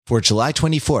For July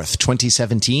 24th,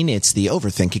 2017, it's the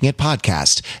Overthinking It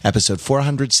podcast, episode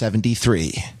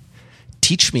 473.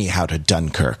 Teach me how to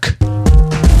Dunkirk.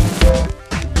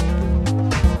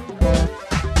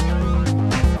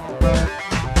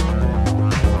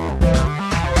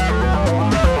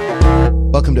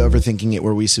 Welcome to Overthinking It,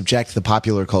 where we subject the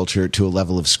popular culture to a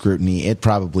level of scrutiny it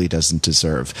probably doesn't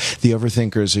deserve. The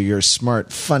Overthinkers are your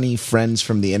smart, funny friends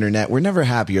from the internet. We're never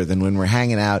happier than when we're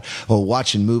hanging out or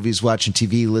watching movies, watching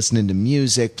TV, listening to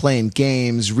music, playing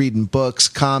games, reading books,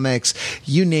 comics,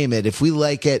 you name it. If we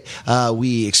like it,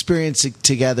 we experience it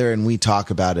together and we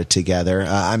talk about it together.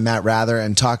 I'm Matt Rather,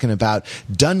 and talking about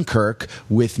Dunkirk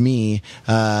with me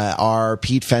are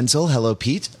Pete Fenzel. Hello,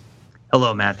 Pete.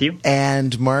 Hello, Matthew.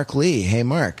 And Mark Lee. Hey,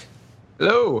 Mark.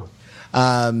 Hello.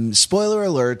 Spoiler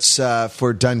alerts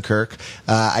for Dunkirk.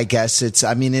 I guess it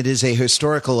is a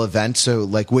historical event, so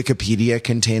like Wikipedia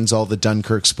contains all the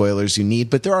Dunkirk spoilers you need,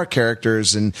 but there are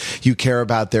characters and you care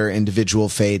about their individual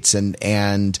fates,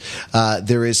 and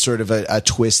there is sort of a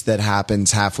twist that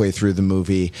happens halfway through the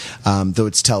movie, though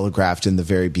it's telegraphed in the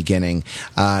very beginning,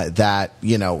 that,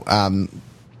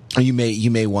 you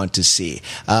may want to see,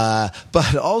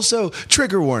 but also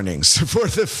trigger warnings for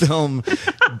the film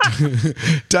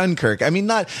Dunkirk. I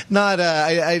mean, I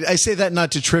say that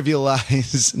not to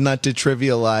trivialize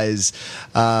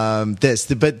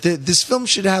this, but this film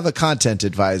should have a content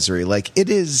advisory. Like, it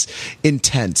is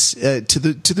intense to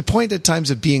the point at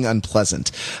times of being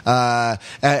unpleasant.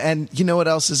 And you know what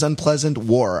else is unpleasant?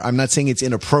 War. I'm not saying it's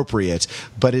inappropriate,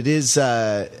 but it is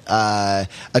a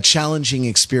challenging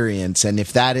experience, and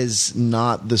if that is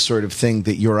not the sort of thing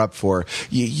that you're up for,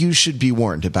 you should be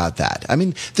warned about that. I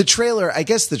mean, the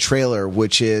trailer,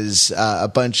 which is a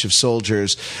bunch of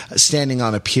soldiers standing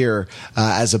on a pier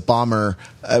as a bomber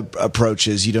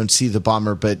approaches. You don't see the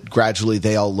bomber, but gradually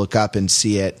they all look up and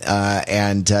see it,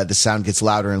 and the sound gets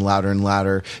louder and louder and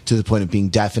louder to the point of being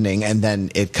deafening, and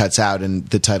then it cuts out and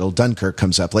the title Dunkirk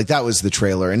comes up. Like, that was the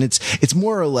trailer, and it's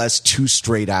more or less 2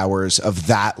 straight hours of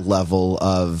that level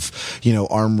of,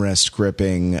 armrest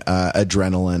gripping,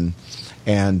 adrenaline,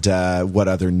 and what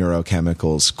other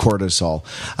neurochemicals, cortisol,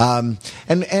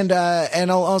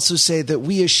 and I'll also say that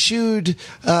we eschewed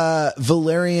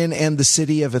Valerian and the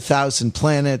City of a Thousand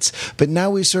Planets, but now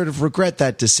we sort of regret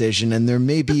that decision, and there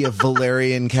may be a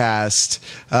Valerian cast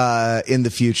in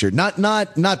the future.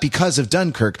 Not because of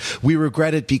Dunkirk. We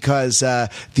regret it because the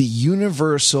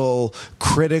universal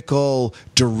critical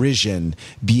derision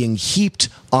being heaped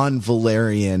on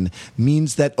Valerian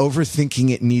means that Overthinking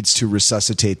It needs to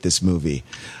resuscitate this movie.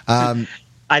 I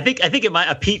think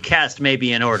a Pete cast may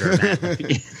be in order.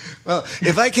 Well,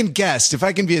 if I can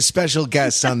be a special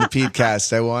guest on the Pete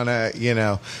cast, I want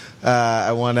to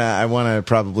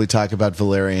probably talk about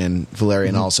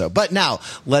Valerian also. But now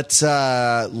let's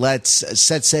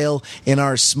set sail in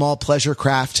our small pleasure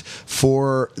craft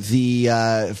for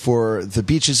the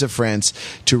beaches of France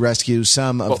to rescue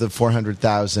some of the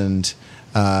 400,000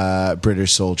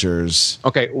 British soldiers.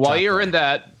 Okay, while you're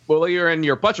in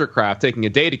your pleasure craft taking a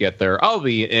day to get there, I'll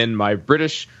be in my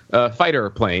British fighter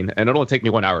plane, and it'll only take me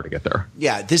 1 hour to get there.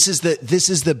 Yeah, this is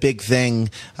the big thing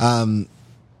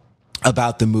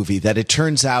about the movie, that it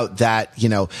turns out that,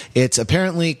 it's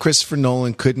apparently Christopher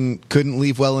Nolan couldn't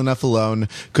leave well enough alone,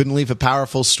 couldn't leave a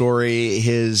powerful story,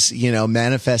 his,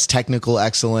 manifest technical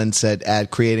excellence at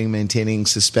creating, maintaining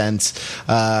suspense,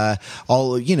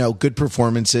 all, good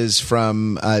performances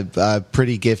from a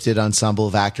pretty gifted ensemble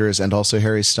of actors, and also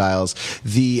Harry Styles.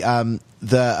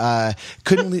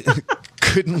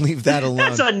 Couldn't leave that alone.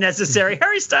 That's unnecessary.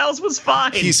 Harry Styles was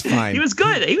fine. He's fine. He was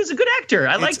good. He was a good actor.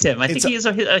 I liked him. I think he has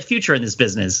a future in this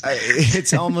business.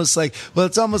 It's almost like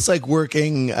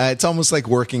working. It's almost like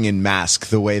working in Mask,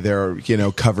 the way they're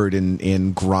covered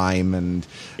in grime and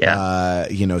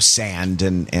sand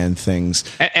and things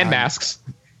and masks.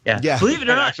 Yeah. Believe it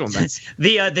or not,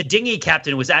 the dinghy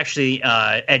captain was actually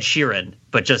Ed Sheeran,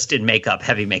 but just in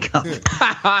heavy makeup.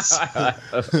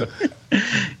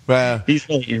 Well, he's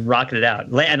rocking it out,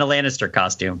 and a Lannister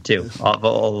costume too.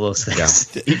 All those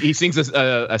things. Yeah. He sings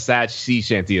a sad sea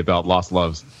shanty about lost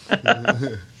loves.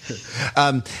 The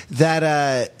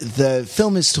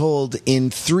film is told in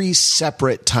 3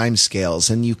 separate timescales,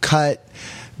 and you cut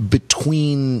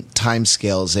between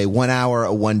timescales, a 1 hour,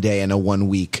 a 1 day, and a 1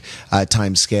 week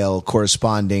timescale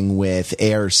corresponding with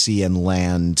air, sea, and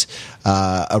land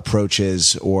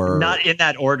approaches, or not in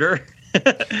that order.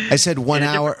 I said 1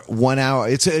 hour. 1 hour.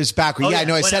 It's backward.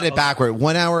 I said it backward.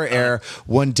 1 hour air,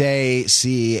 1 day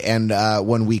sea, and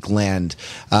 1 week land.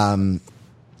 And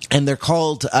they're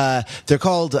called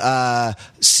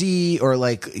sea,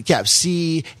 or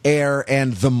sea, air,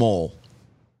 and the mole.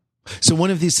 So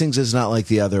one of these things is not like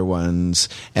the other ones,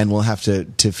 and we'll have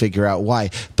to figure out why.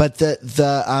 But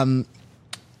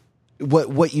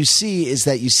what you see is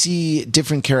that you see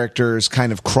different characters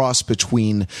kind of cross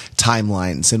between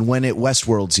timelines, and when it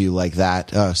Westworlds you like that,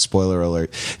 spoiler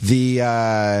alert, you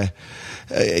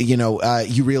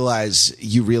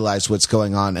realize what's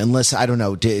going on, unless I don't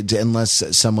know,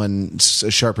 unless someone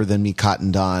sharper than me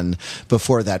cottoned on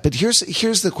before that. But here's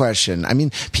the question. I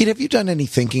mean, Pete, have you done any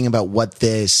thinking about what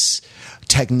this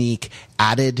technique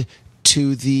added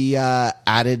to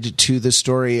the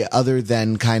story, other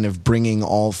than kind of bringing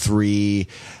all three,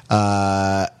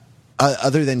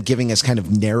 other than giving us kind of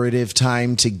narrative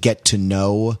time to get to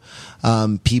know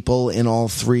people in all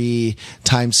three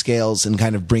time scales and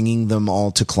kind of bringing them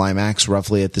all to climax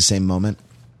roughly at the same moment?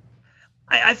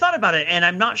 I thought about it, and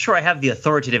I'm not sure I have the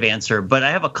authoritative answer, but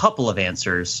I have a couple of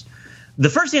answers. The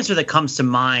first answer that comes to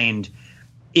mind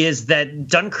is that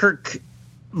Dunkirk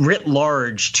writ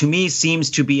large, to me,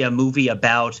 seems to be a movie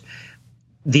about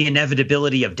the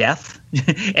inevitability of death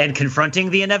and confronting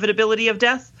the inevitability of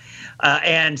death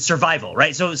and survival,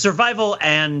 right? So survival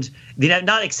and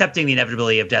not accepting the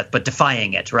inevitability of death, but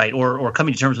defying it, right? Or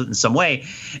coming to terms with it in some way.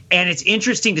 And it's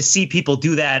interesting to see people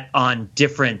do that on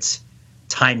different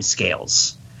time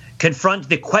scales, confront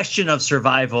the question of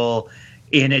survival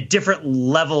in a different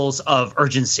levels of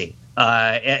urgency.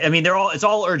 I mean, it's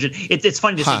all urgent. It's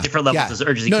funny to see different levels of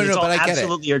urgency. No, it's all but I get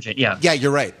absolutely it. Urgent. Yeah. Yeah,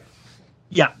 you're right.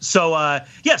 Yeah. So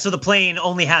the plane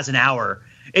only has an hour.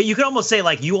 You could almost say,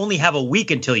 like, you only have a week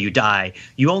until you die.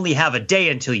 You only have a day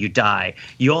until you die.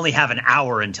 You only have an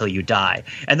hour until you die.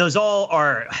 And those all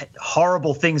are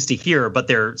horrible things to hear, but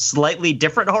they're slightly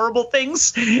different horrible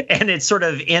things. And it's sort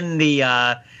of in the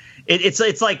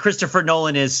It's like Christopher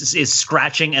Nolan is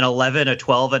scratching an 11, a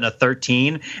 12, and a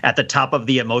 13 at the top of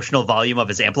the emotional volume of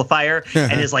his amplifier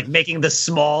and is like making the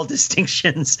small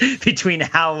distinctions between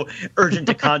how urgent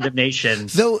to condemnation.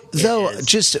 Though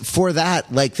just for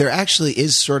that, like, there actually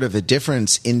is sort of a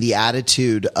difference in the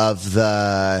attitude of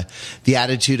the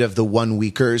one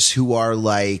weekers who are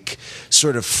like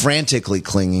sort of frantically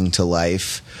clinging to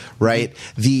life. Right,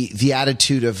 the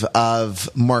attitude of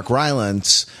Mark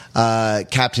Rylance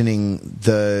captaining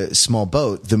the small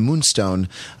boat, the Moonstone,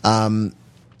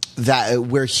 that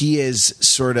where he is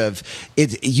sort of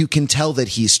it. You can tell that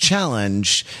he's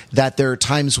challenged. That there are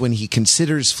times when he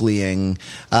considers fleeing,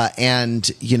 and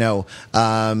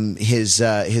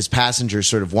his passenger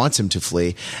sort of wants him to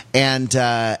flee,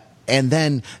 and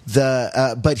then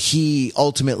but he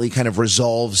ultimately kind of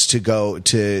resolves to go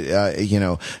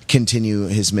to, continue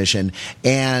his mission.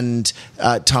 And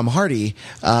Tom Hardy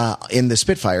in the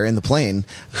Spitfire, in the plane,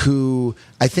 who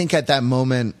I think at that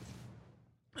moment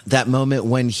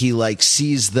when he like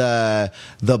sees the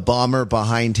bomber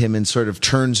behind him and sort of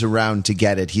turns around to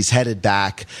get it, he's headed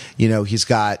back. He's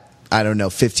got, I don't know,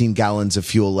 15 gallons of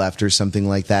fuel left or something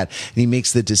like that. And he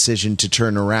makes the decision to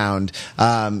turn around,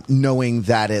 knowing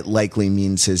that it likely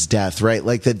means his death, right?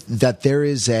 Like that there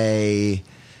is the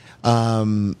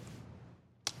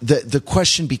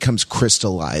question becomes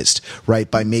crystallized, right?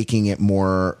 By making it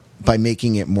more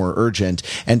urgent.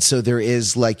 And so there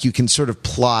is, like, you can sort of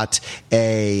plot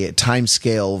a time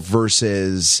scale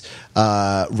versus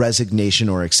resignation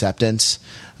or acceptance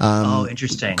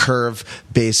interesting curve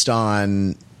based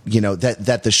on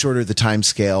that the shorter the time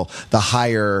scale, the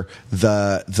higher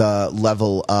the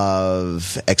level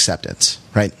of acceptance,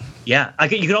 right? Yeah,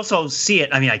 you could also see it.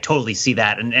 I mean, I totally see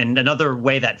that. And another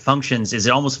way that functions is it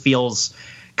almost feels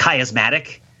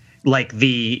chiasmatic, like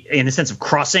in a sense of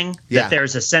crossing. Yeah. That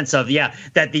there's a sense of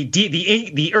that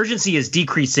the urgency is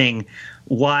decreasing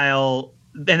while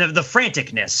and the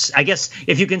franticness. I guess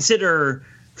if you consider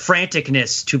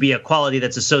franticness to be a quality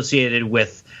that's associated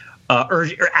with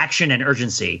action and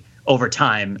urgency over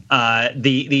time,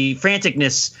 the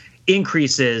franticness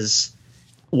increases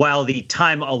while the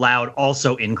time allowed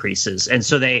also increases, and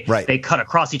so they cut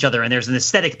across each other, and there's an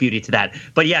aesthetic beauty to that.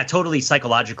 But yeah, totally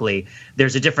psychologically,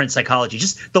 there's a different psychology.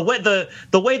 Just the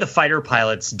way the fighter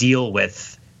pilots deal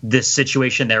with this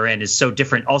situation they're in is so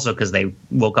different, also because they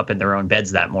woke up in their own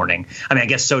beds that morning. I mean, I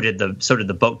guess so did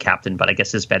the boat captain, but I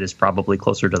guess his bed is probably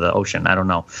closer to the ocean. I don't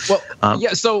know. Well,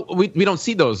 so we don't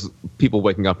see those people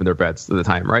waking up in their beds at the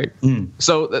time, right?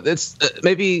 So it's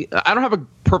maybe I don't have a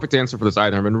perfect answer for this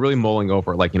either. I've been really mulling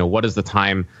over, like, what does the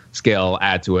time scale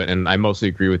add to it? And I mostly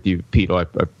agree with you, Pete. I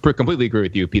completely agree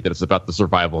with you, Pete, that it's about the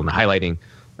survival and highlighting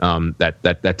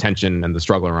that tension and the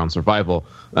struggle around survival.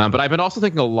 But I've been also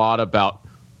thinking a lot about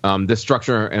this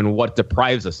structure and what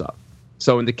deprives us of.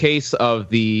 So in the case of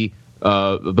the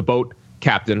boat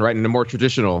captain, right, in a more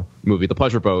traditional movie, The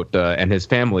Pleasure Boat, and his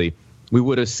family, we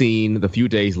would have seen the few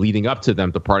days leading up to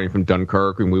them departing from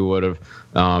Dunkirk, and we would have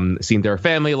seen their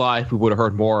family life. We would have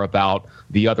heard more about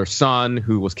the other son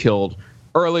who was killed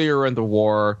earlier in the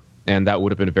war, and that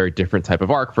would have been a very different type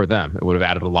of arc for them. It would have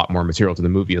added a lot more material to the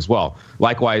movie as well.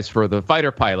 Likewise, for the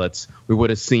fighter pilots, we would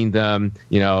have seen them,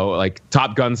 like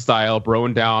Top Gun style,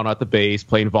 broing down at the base,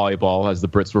 playing volleyball, as the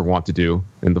Brits were wont to do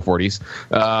in the 40s,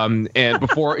 and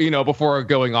before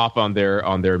going off on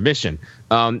their mission.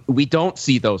 We don't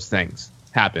see those things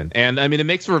happen, and I mean, it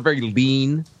makes for a very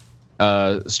lean,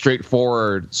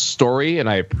 straightforward story, and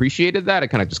I appreciated that. It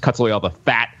kind of just cuts away all the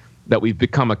fat that we've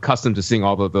become accustomed to seeing,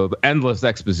 all the endless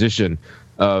exposition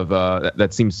of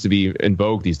that seems to be in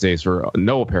vogue these days for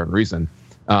no apparent reason.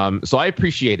 So I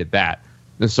appreciated that,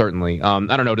 certainly. I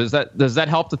don't know. Does that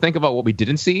help to think about what we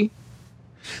didn't see?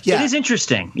 Yeah. It is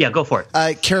interesting. Yeah, go for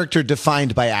it. Character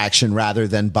defined by action rather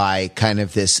than by kind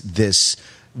of this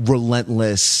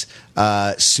relentless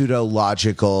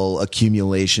pseudo-logical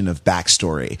accumulation of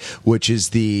backstory, which is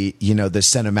the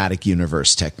cinematic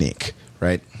universe technique,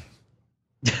 right?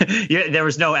 Yeah, there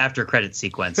was no after credit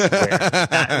sequence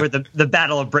where the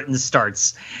Battle of Britain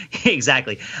starts.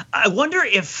 Exactly. I wonder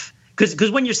if,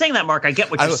 because when you're saying that, Mark, I get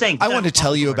what you're saying. I want to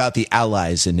tell you about the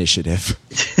Allies Initiative.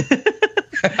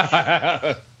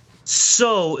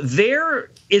 So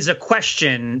there is a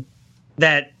question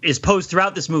that is posed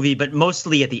throughout this movie, but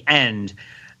mostly at the end,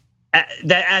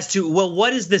 that as to, well,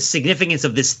 what is the significance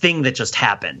of this thing that just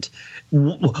happened?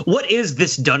 What is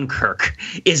this Dunkirk?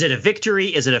 Is it a victory?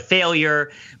 Is it a failure?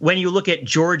 When you look at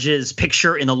George's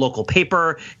picture in the local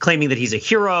paper claiming that he's a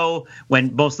hero,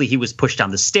 when mostly he was pushed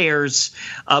down the stairs,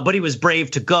 but he was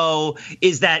brave to go.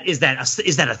 Is that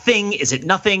a thing? Is it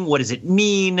nothing? What does it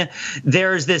mean?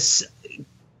 There's this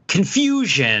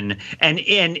confusion and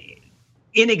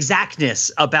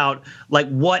inexactness about like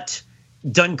what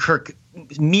Dunkirk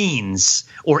means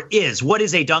or is. What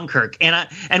is a Dunkirk?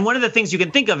 And one of the things you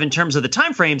can think of in terms of the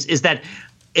time frames is that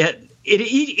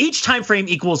each time frame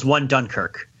equals one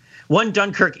Dunkirk. One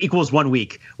Dunkirk equals 1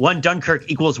 week. One Dunkirk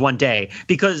equals 1 day,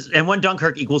 and one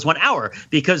Dunkirk equals 1 hour,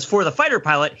 because for the fighter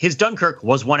pilot, his Dunkirk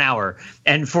was 1 hour,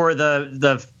 and for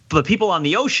the people on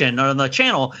the ocean or on the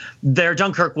channel, their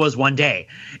Dunkirk was 1 day.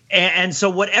 And so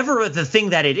whatever the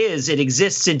thing that it is, it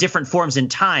exists in different forms in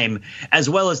time, as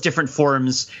well as different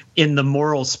forms in the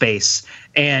moral space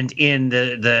and in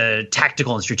the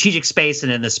tactical and strategic space,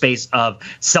 and in the space of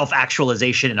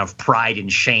self-actualization and of pride and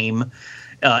shame.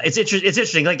 It's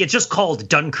interesting. Like, it's just called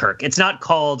Dunkirk. It's not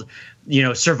called,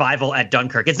 survival at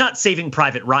Dunkirk. It's not Saving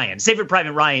Private Ryan. Saving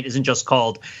Private Ryan isn't just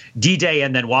called D-Day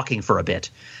and then walking for a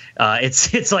bit. The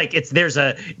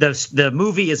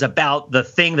movie is about the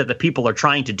thing that the people are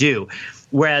trying to do,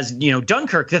 whereas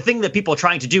Dunkirk, the thing that people are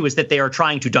trying to do is that they are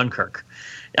trying to Dunkirk.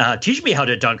 Teach me how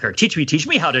to Dunkirk. Teach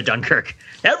me how to Dunkirk.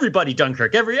 Everybody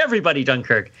Dunkirk. Everybody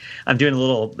Dunkirk. I'm doing the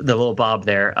little bob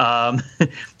there.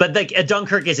 But like a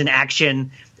Dunkirk is an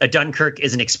action. A Dunkirk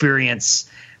is an experience.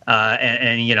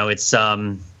 It's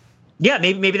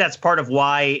maybe that's part of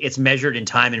why it's measured in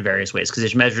time in various ways, because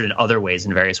it's measured in other ways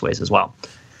in various ways as well.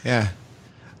 Yeah.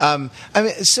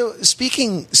 So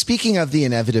speaking of the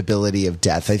inevitability of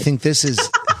death, I think this is.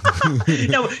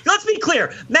 Now, let's be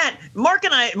clear, Matt.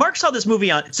 Mark saw this movie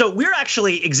on. So we're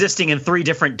actually existing in 3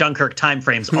 different Dunkirk time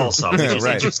frames, also, which is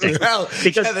interesting. Well,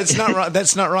 because that's not wrong.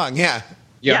 That's not wrong. Yeah.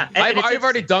 Yeah, I've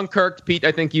already Dunkirked. Pete,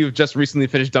 I think you've just recently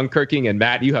finished Dunkirking, and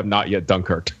Matt, you have not yet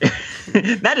Dunkirked.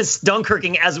 Matt is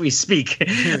Dunkirking as we speak,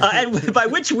 and by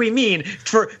which we mean,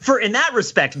 for in that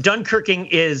respect, Dunkirking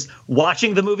is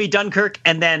watching the movie Dunkirk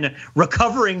and then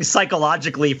recovering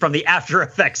psychologically from the after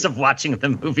effects of watching the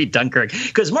movie Dunkirk.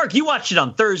 Because Mark, you watched it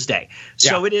on Thursday,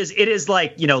 so it is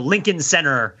like Lincoln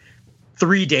Center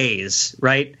 3 days,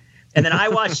 right? And then I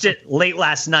watched it late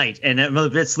last night, and I'm a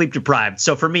bit sleep deprived.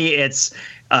 So for me, it's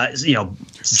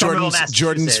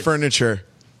Jordan's Furniture.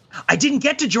 I didn't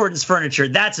get to Jordan's Furniture.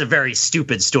 That's a very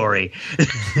stupid story.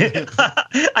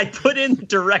 I put in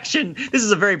direction. This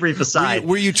is a very brief aside.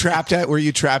 Were you trapped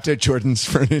at Jordan's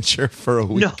Furniture for a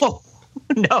week? No.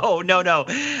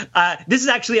 This is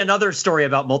actually another story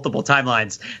about multiple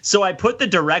timelines. So I put the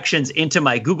directions into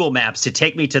my Google Maps to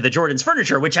take me to the Jordan's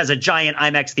Furniture, which has a giant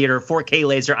IMAX theater, 4K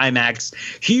laser IMAX,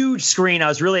 huge screen. I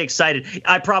was really excited.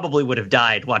 I probably would have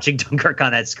died watching Dunkirk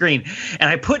on that screen. And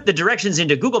I put the directions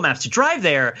into Google Maps to drive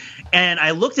there, and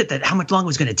I looked at how much long it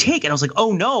was going to take, and I was like,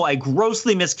 oh no, I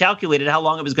grossly miscalculated how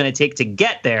long it was going to take to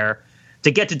get there,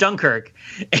 to get to Dunkirk,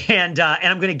 and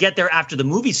I'm going to get there after the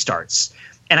movie starts.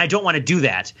 and I don't want to do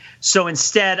that. So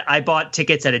instead, I bought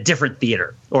tickets at a different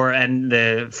theater, and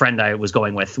the friend I was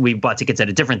going with, we bought tickets at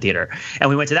a different theater, and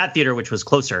we went to that theater, which was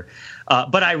closer.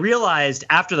 But I realized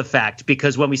after the fact,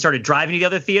 because when we started driving to the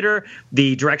other theater,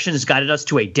 the directions guided us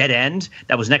to a dead end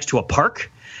that was next to a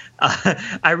park.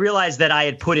 I realized that I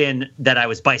had put in that I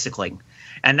was bicycling.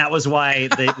 And that was why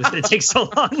it was going to take so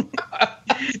long.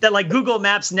 That like Google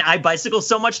Maps, I bicycle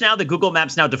so much now that Google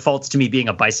Maps now defaults to me being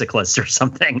a bicyclist or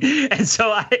something. And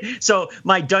so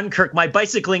my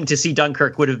bicycling to see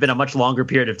Dunkirk would have been a much longer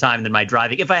period of time than my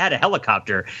driving. If I had a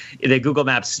helicopter, the Google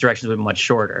Maps directions would be much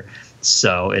shorter.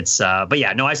 So it's, but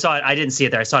yeah, no, I saw it. I didn't see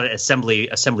it there. I saw it at Assembly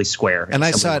Square. And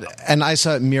I saw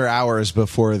it mere hours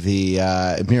before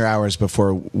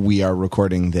we are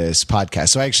recording this podcast.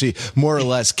 So I actually more or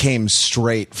less came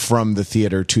straight from the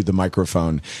theater to the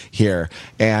microphone here,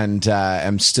 and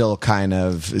am still kind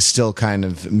of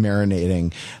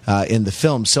marinating in the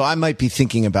film. So I might be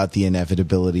thinking about the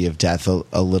inevitability of death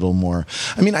a little more.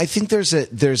 I mean, I think there's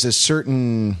a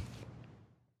certain.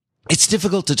 It's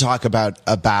difficult to talk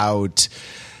about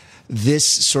this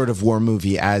sort of war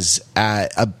movie as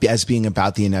being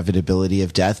about the inevitability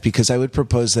of death, because I would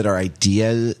propose that our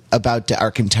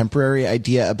contemporary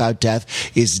idea about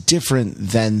death is different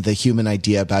than the human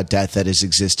idea about death that has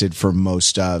existed for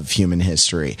most of human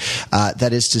history.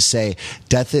 That is to say,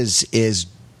 death is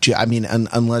I mean,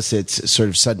 unless it's sort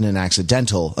of sudden and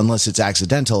accidental,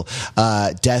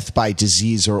 death by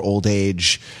disease or old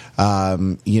age,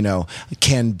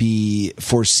 can be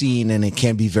foreseen, and it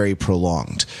can be very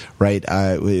prolonged, right?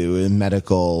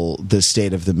 The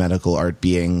state of the medical art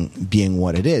being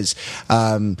what it is.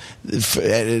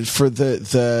 For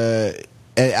the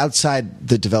outside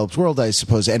the developed world, I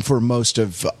suppose, and for most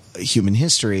of human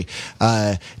history,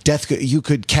 death, you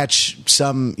could catch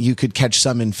some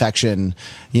infection,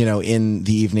 in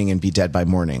the evening and be dead by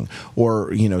morning,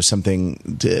 or something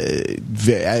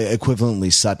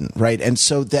equivalently sudden, right? And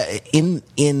so that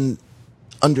in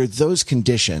under those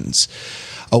conditions,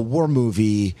 a war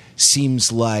movie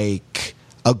seems like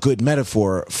a good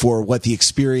metaphor for what the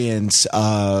experience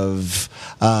of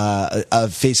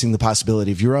facing the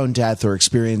possibility of your own death, or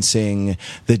experiencing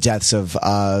the deaths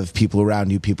of people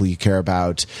around you, people you care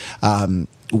about,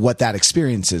 what that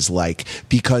experience is like,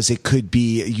 because it could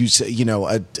be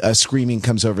a screaming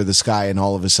comes over the sky, and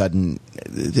all of a sudden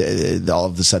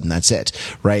that's it,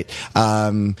 right?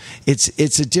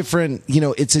 It's a different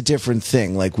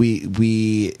thing. Like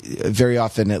we very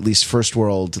often, at least first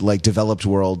world, like developed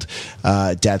world,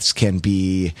 deaths can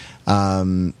be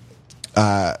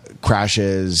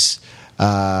crashes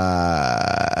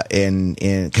in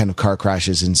kind of car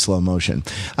crashes in slow motion.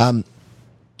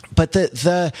 But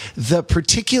the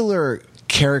particular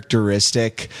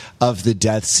characteristic of the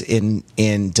deaths in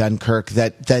Dunkirk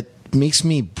that makes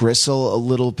me bristle a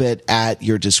little bit at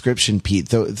your description, Pete,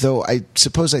 though I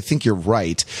suppose I think you're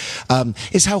right,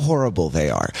 is how horrible they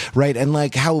are, right? And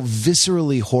like how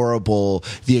viscerally horrible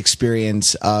the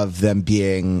experience of them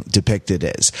being depicted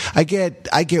is. I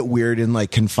get weird in like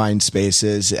confined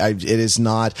spaces. I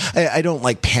don't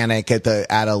like panic at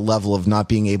a level of not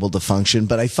being able to function,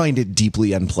 but I find it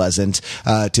deeply unpleasant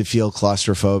to feel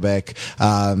claustrophobic,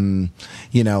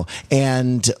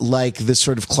 and like this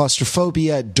sort of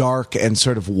claustrophobia, dark and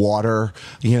sort of water,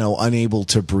 unable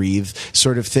to breathe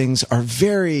sort of things are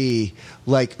very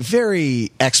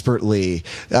expertly,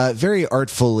 very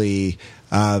artfully,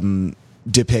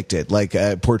 depicted,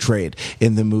 portrayed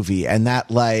in the movie. And that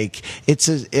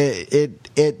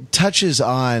it touches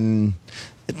on,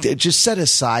 just set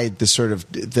aside the sort of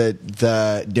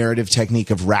the narrative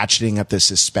technique of ratcheting up the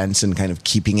suspense and kind of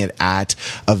keeping it at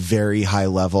a very high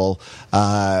level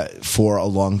for a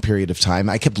long period of time.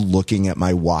 I kept looking at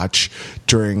my watch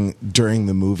during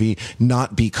the movie,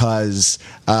 not because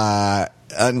I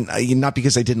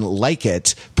didn't like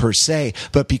it per se,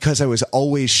 but because I was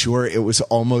always sure it was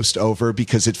almost over,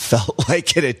 because it felt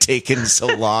like it had taken so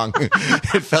long.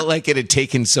 It felt like it had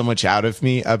taken so much out of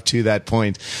me up to that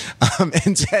point.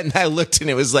 And I looked, and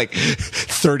it was like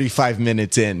 35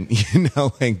 minutes in,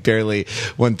 like barely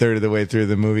 1/3 of the way through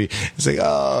the movie. It's like,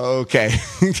 oh, okay.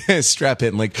 Strap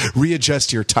in, like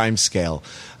readjust your time scale.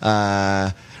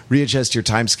 But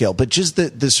just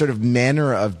the sort of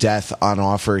manner of death on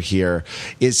offer here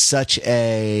is such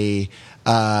a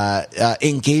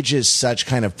engages such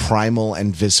kind of primal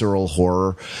and visceral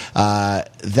horror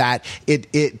that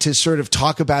it to sort of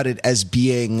talk about it as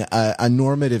being a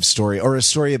normative story, or a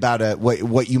story about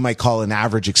what you might call an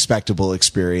average expectable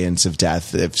experience of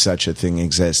death, if such a thing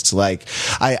exists. Like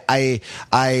I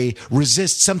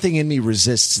resist, something in me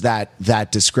resists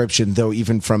that description, though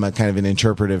even from a kind of an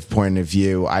interpretive point of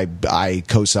view, I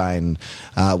co-sign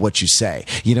what you say.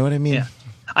 You know what I mean? Yeah.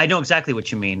 I know exactly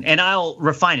what you mean, and I'll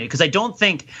refine it, because I don't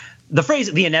think the phrase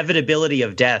 "the inevitability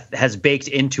of death" has baked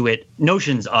into it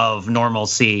notions of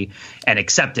normalcy and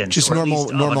acceptance, just normal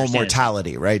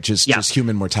mortality, right? Just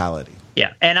human mortality.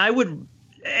 Yeah, and I would.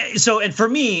 So, and for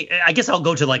me, I guess I'll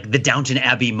go to like the Downton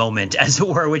Abbey moment, as it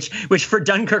were, which for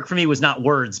Dunkirk for me was not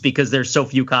words, because there's so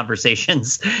few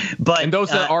conversations. But and those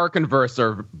that are conversed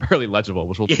are barely legible,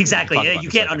 which we'll exactly. Talk about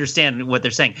you can't understand what they're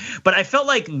saying. But I felt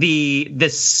like the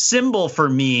symbol for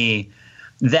me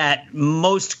that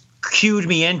most cued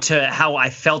me into how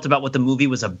I felt about what the movie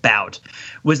was about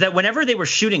was that whenever they were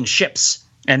shooting ships,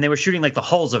 and they were shooting like the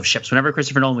hulls of ships, whenever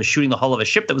Christopher Nolan was shooting the hull of a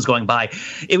ship that was going by,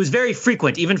 it was very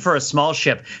frequent, even for a small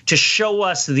ship, to show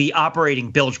us the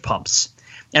operating bilge pumps.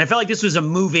 And I felt like this was a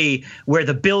movie where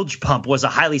the bilge pump was a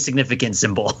highly significant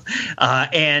symbol.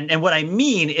 And what I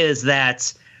mean is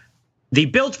that the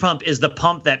bilge pump is the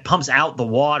pump that pumps out the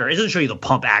water. It doesn't show you the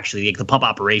pump, actually, the pump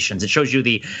operations. It shows you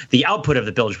the output of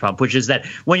the bilge pump, which is that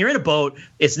when you're in a boat,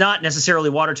 it's not necessarily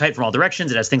watertight from all directions.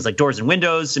 It has things like doors and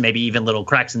windows, and maybe even little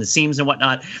cracks in the seams and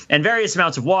whatnot. And various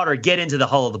amounts of water get into the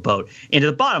hull of the boat, into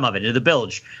the bottom of it, into the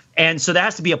bilge. And so there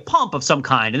has to be a pump of some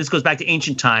kind, and this goes back to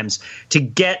ancient times, to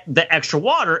get the extra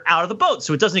water out of the boat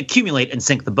so it doesn't accumulate and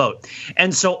sink the boat.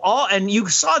 And so and you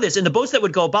saw this in the boats that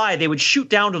would go by, they would shoot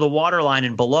down to the water line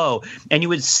and below, and you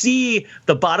would see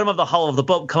the bottom of the hull of the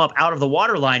boat come up out of the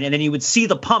water line, and then you would see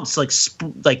the pumps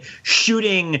like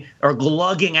shooting or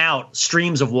glugging out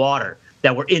streams of water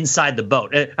that were inside the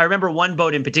boat. I remember one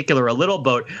boat in particular, a little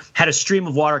boat, had a stream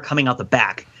of water coming out the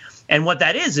back. And what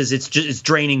that is it's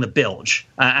draining the bilge.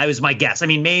 I was my guess. I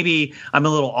mean, maybe I'm a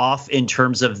little off in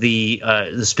terms of the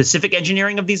specific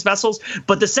engineering of these vessels,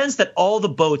 but the sense that all the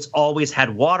boats always had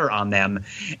water on them,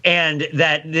 and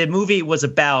that the movie was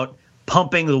about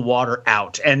pumping the water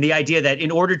out, and the idea that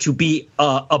in order to be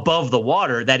above the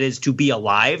water, that is to be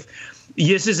alive,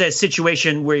 this is a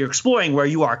situation where you're exploring, where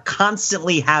you are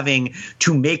constantly having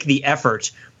to make the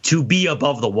effort to be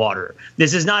above the water.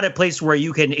 This is not a place where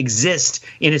you can exist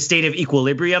in a state of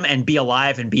equilibrium and be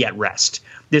alive and be at rest.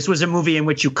 This was a movie in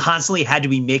which you constantly had to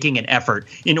be making an effort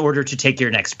in order to take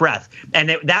your next breath.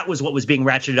 And that was what was being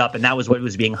ratcheted up, and that was what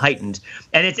was being heightened.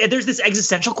 And there's this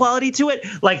existential quality to it,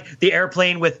 like the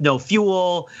airplane with no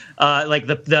fuel, like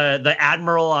the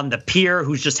admiral on the pier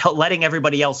who's just letting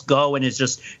everybody else go and is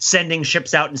just sending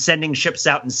ships out and sending ships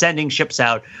out and sending ships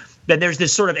out. Then there's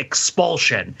this sort of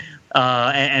expulsion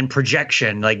and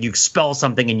projection, like you expel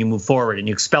something and you move forward, and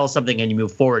you expel something and you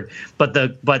move forward. But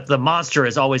the monster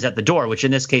is always at the door, which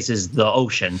in this case is the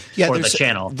ocean or the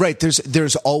channel. Right.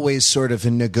 There's always sort of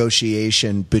a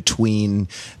negotiation between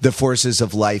the forces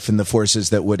of life and the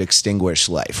forces that would extinguish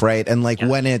life. Right. And like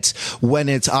when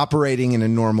it's operating in a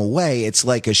normal way, it's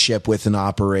like a ship with an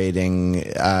operating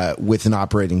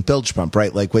bilge pump.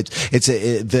 Right. Like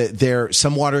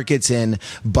some water gets in,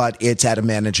 but it's at a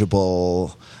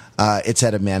manageable. It's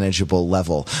at a manageable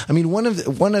level. I mean, one of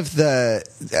the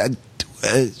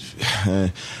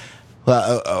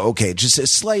okay, just a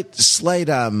slight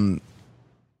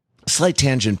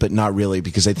tangent, but not really,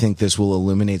 because I think this will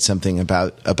illuminate something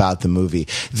about the movie.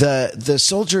 The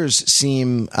soldiers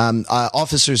seem,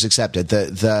 officers accepted,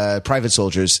 the private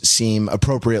soldiers seem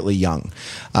appropriately young,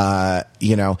 and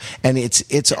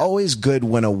it's always good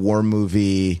when a war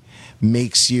movie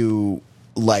makes you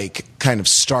like kind of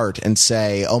start and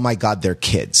say, oh my God, they're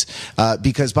kids,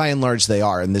 because by and large they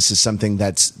are, and this is something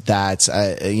that's by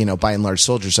and large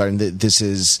soldiers are, and this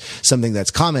is something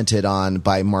that's commented on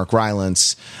by Mark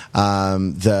Rylance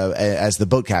as the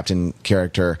boat captain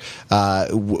character,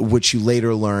 which you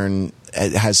later learn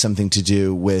has something to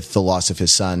do with the loss of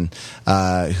his son,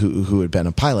 who had been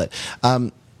a pilot.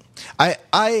 I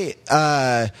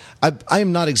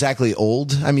am not exactly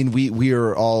old. I mean, we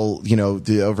are all, the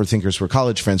Overthinkers were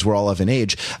college friends. We're all of an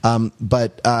age.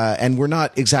 But we're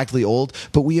not exactly old,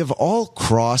 but we have all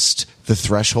crossed the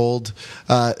threshold,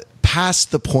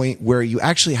 past the point where you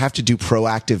actually have to do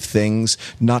proactive things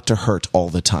not to hurt all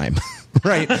the time.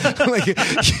 right? Like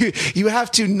you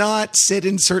have to not sit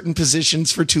in certain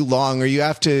positions for too long, or you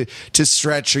have to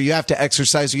stretch, or you have to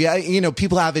exercise.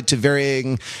 People have it to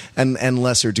varying and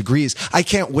lesser degrees. I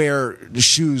can't wear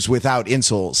shoes without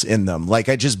insoles in them. Like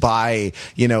I just buy,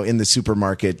 in the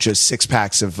supermarket, just 6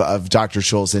 packs of Dr.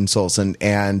 Scholl's insoles,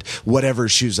 and whatever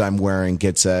shoes I'm wearing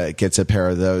gets a pair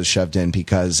of those shoved in,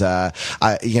 because I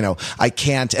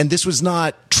can't. And this was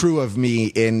not true of me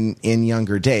in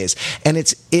younger days. And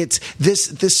it's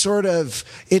this sort of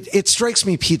it strikes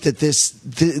me, Pete, that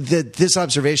this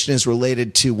observation is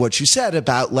related to what you said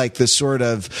about like the sort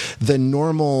of the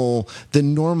normal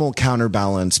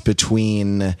counterbalance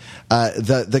between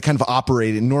the kind of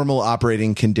normal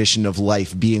operating condition of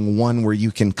life being one where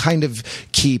you can kind of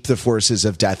keep the forces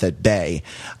of death at bay,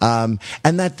 and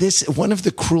that one of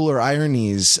the crueler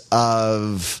ironies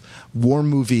of war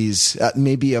movies,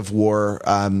 maybe of war,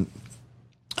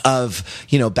 of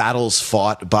battles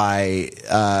fought by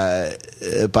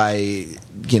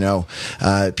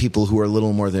people who are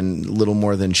little more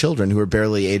than children, who are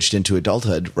barely aged into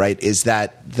adulthood, right? Is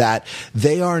that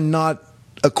they are not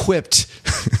equipped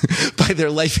by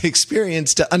their life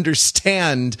experience to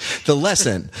understand the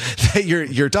lesson that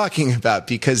you're talking about,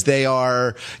 because they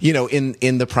are,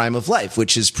 in the prime of life,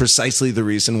 which is precisely the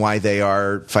reason why they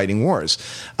are fighting wars.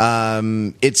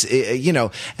 And that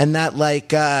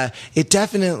it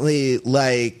definitely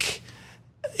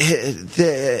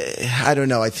I don't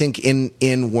know. I think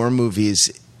in war movies,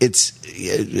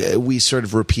 we sort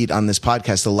of repeat on this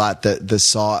podcast a lot the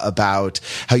saw about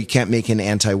how you can't make an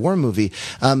anti-war movie.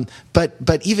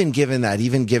 But even given how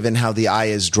the eye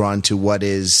is drawn to what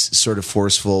is sort of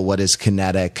forceful, what is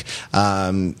kinetic,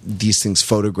 these things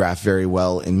photograph very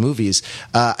well in movies.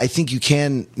 I think you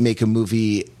can make a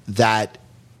movie that,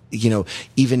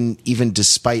 even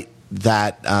despite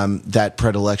that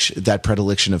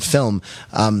predilection of film,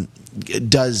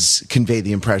 does convey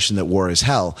the impression that war is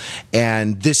hell.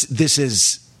 And this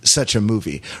is such a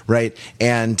movie, right?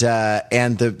 And I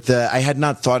had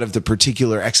not thought of the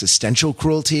particular existential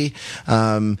cruelty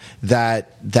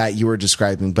that you were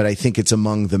describing, but I think it's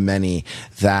among the many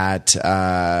that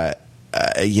that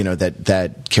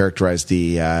characterize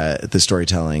the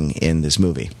storytelling in this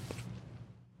movie.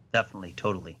 Definitely,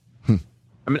 totally.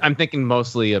 I'm thinking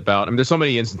mostly about. There's so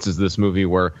many instances of this movie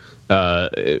where,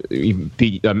 Matt, you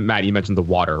mentioned the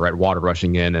water, right? Water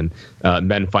rushing in and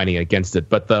men fighting against it.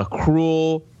 But the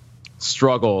cruel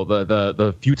struggle,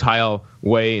 the futile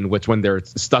way in which, when they're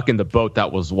stuck in the boat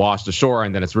that was washed ashore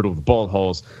and then it's riddled with bullet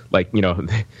holes,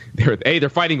 they're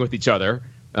fighting with each other,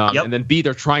 and then B,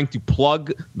 they're trying to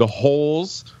plug the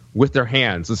holes with their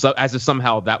hands, and so, as if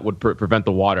somehow that would prevent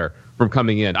the water from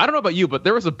coming in. I don't know about you, but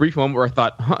there was a brief moment where I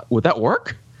thought, would that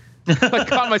work? I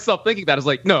caught myself thinking that. I was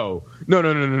like, no.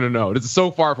 This is so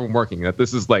far from working that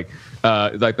this is like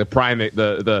the primate,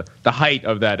 the height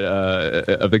of that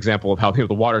of the example of how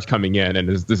the water's coming in, and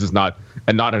this is not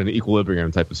an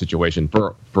equilibrium type of situation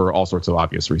for all sorts of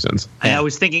obvious reasons. I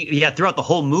was thinking, throughout the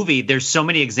whole movie, there's so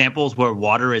many examples where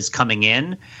water is coming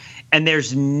in, and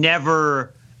there's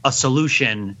never a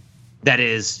solution that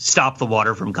is stop the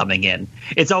water from coming in.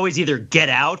 It's always either get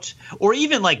out or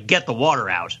even get the water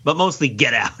out, but mostly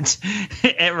get out.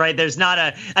 Right? There's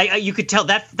not you could tell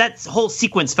that whole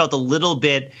sequence felt a little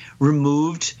bit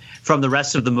removed from the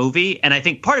rest of the movie. And I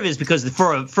think part of it is because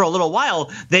for a little while,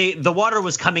 the water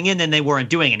was coming in and they weren't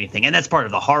doing anything. And that's part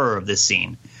of the horror of this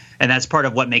scene. And that's part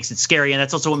of what makes it scary. And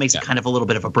that's also what makes it kind of a little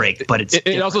bit of a break. But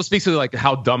it also speaks to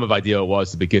how dumb of idea it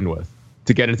was to begin with,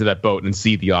 to get into that boat and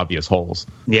see the obvious holes.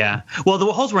 Yeah. Well,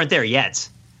 the holes weren't there yet.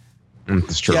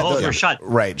 That's true. The holes were shot.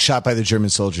 Right. Shot by the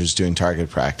German soldiers doing target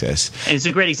practice. And it's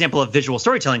a great example of visual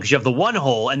storytelling, because you have the one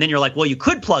hole and then you're like, well, you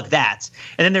could plug that.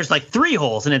 And then there's 3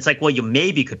 holes and it's like, well, you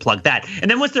maybe could plug that. And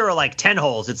then once there are 10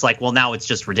 holes, it's like, well, now it's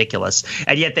just ridiculous.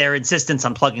 And yet their insistence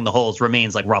on plugging the holes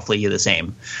remains roughly the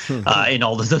same in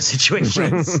all of those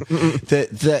situations.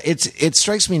 It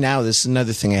strikes me now, this is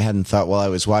another thing I hadn't thought while I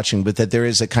was watching, but that there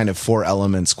is a kind of 4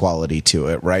 elements quality to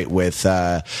it, right? With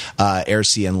air,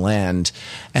 sea, and land.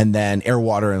 And then air,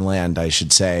 water, and land, I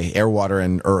should say. Air, water,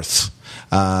 and earth.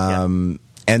 And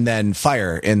then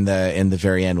fire in the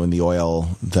very end when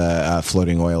the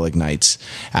floating oil ignites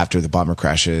after the bomber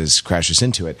crashes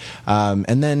into it.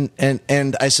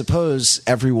 And I suppose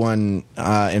everyone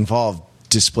involved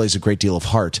displays a great deal of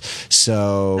heart.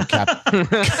 So Captain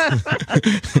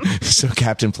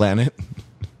Planet.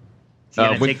 You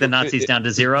gonna take the Nazis down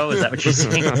to 0? Is that what you're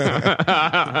saying?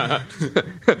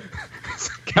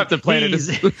 Captain Planet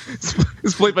is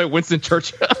played by Winston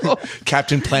Churchill.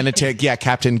 Captain Planetary,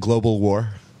 Captain Global War.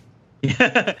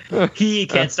 He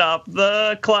can't stop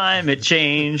the climate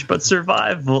change, but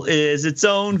survival is its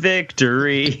own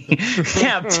victory.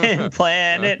 Captain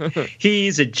Planet,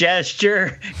 he's a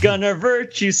gesture, gonna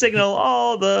virtue signal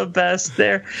all the best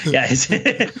there. Yeah,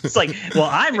 it's like, well,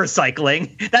 I'm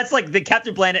recycling. That's like the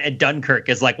Captain Planet at Dunkirk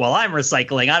is like, well, I'm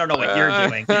recycling. I don't know what you're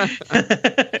doing.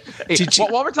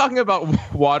 While we're talking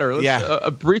about water,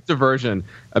 a brief diversion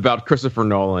about Christopher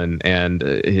Nolan and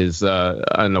his, I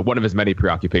don't know, one of his many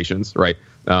preoccupations, right?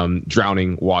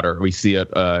 Drowning water. We see it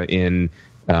in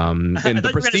The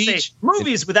Prestige.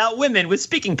 Movies without women with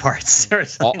speaking parts.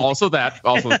 Also that.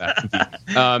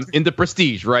 In The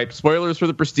Prestige, right? Spoilers for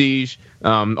The Prestige.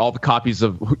 All the copies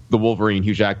of the Wolverine,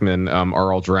 Hugh Jackman,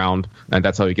 are all drowned, and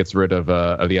that's how he gets rid of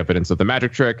the evidence of the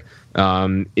magic trick.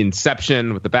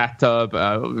 Inception with the bathtub.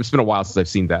 It's been a while since I've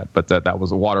seen that, but that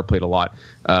was water played a lot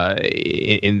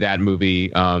in that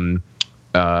movie.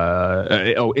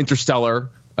 Interstellar.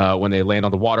 When they land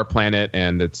on the water planet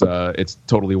and it's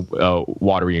totally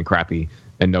watery and crappy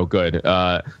and no good.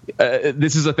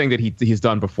 This is a thing that he's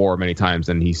done before many times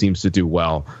and he seems to do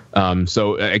well.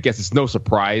 So I guess it's no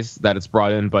surprise that it's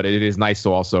brought in, but it is nice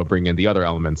to also bring in the other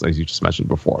elements as you just mentioned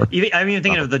before. I'm even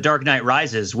thinking of The Dark Knight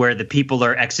Rises, where the people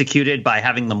are executed by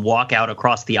having them walk out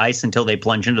across the ice until they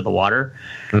plunge into the water.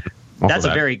 It's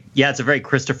a very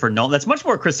Christopher Nolan. That's much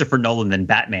more Christopher Nolan than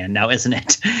Batman now, isn't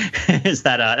it? Is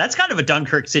that that's kind of a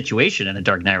Dunkirk situation in The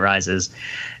Dark Knight Rises.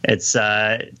 It's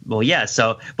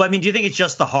So, but I mean, do you think it's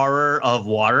just the horror of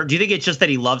water? Do you think it's just that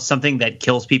he loves something that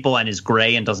kills people and is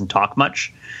gray and doesn't talk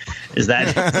much? Is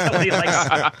that what he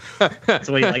likes? That's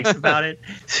what he likes about it.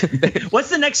 What's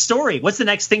the next story? What's the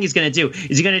next thing he's going to do?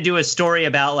 Is he going to do a story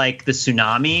about like the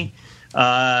tsunami?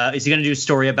 Is he going to do a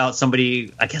story about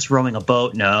somebody, I guess, rowing a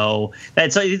boat? No,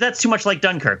 that's too much like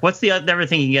Dunkirk. What's the other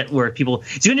thing you can get where people?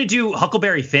 Is he going to do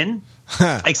Huckleberry Finn?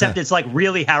 Except it's like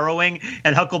really harrowing,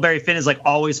 and Huckleberry Finn is like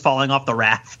always falling off the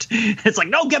raft. It's like,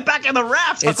 no, get back in the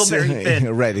raft, Huckleberry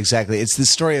Finn. Right, exactly. It's the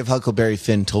story of Huckleberry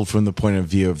Finn told from the point of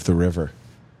view of the river.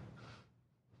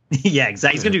 Yeah,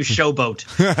 exactly. He's going to do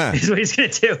Showboat. Is what he's going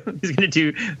to do. He's going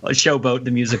to do Showboat,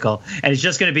 the musical, and it's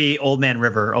just going to be Old Man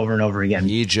River over and over again.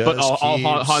 But all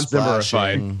Hans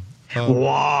Zimmer-ified.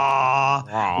 Wah,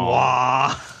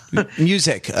 wah.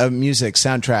 Music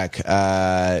soundtrack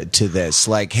to this,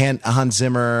 like Hans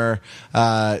Zimmer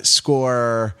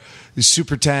score.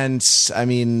 Super tense. I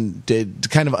mean,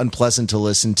 kind of unpleasant to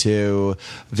listen to.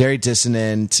 Very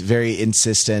dissonant. Very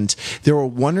insistent. There were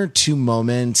one or two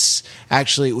moments.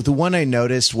 Actually, the one I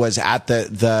noticed was at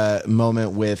the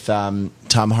moment with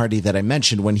Tom Hardy that I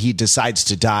mentioned, when he decides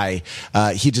to die.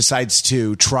 He decides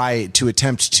to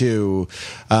attempt to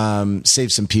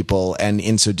save some people, and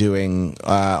in so doing,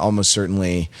 almost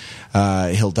certainly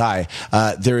he'll die.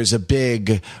 There is a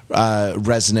big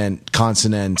resonant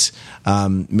consonant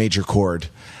major chord,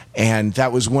 and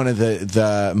that was one of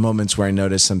the moments where I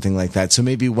noticed something like that. So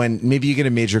maybe you get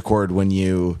a major chord when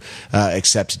you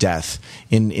accept death.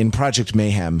 In Project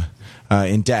Mayhem,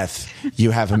 in Death,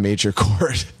 you have a major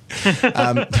chord.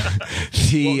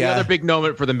 The other big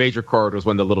moment for the major chord was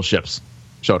when the little ships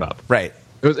showed up. Right.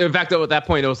 It was, in fact, at that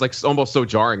point, it was like almost so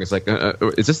jarring. It's like,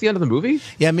 is this the end of the movie?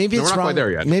 Yeah, maybe it's wrong. We're not quite there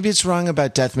yet. Maybe it's wrong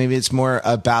about death. Maybe it's more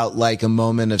about like a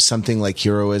moment of something like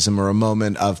heroism, or a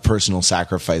moment of personal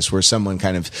sacrifice, where someone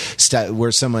kind of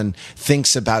where someone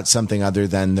thinks about something other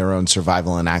than their own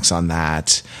survival and acts on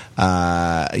that.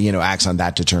 Acts on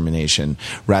that determination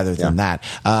rather than that.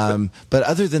 But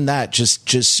other than that, just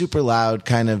super loud,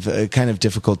 kind of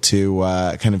difficult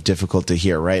to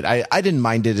hear. Right? I didn't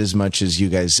mind it as much as you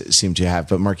guys seem to have.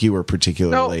 But Mark, you were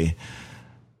particularly.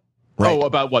 No. Right? Oh,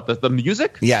 about what? The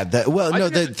music? Yeah.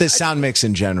 The sound mix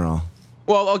in general.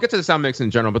 Well, I'll get to the sound mix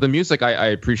in general, but the music I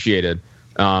appreciated.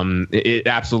 It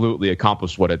absolutely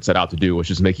accomplished what it set out to do, which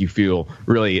is make you feel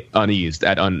really uneased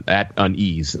at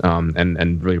unease,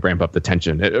 and really ramp up the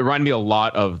tension. It reminded me a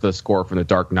lot of the score from The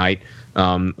Dark Knight.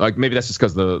 Like maybe that's just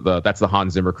because that's the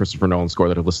Hans Zimmer Christopher Nolan score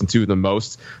that I've listened to the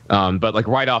most. But like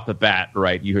right off the bat,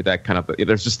 right, you hear that kind of,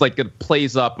 there's just like, it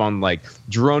plays up on like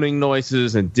droning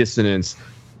noises and dissonance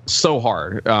so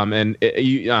hard. I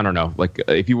don't know, like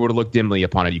if you were to look dimly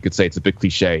upon it, you could say it's a bit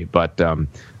cliche, but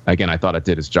again, I thought it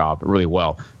did its job really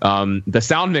well. The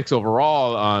sound mix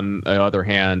overall, on the other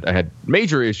hand, I had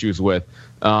major issues with.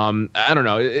 I don't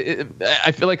know.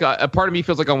 I feel like a part of me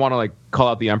feels like I want to like call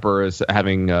out the Emperor as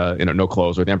having no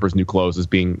clothes, or the Emperor's New Clothes as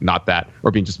being not that,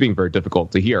 or being very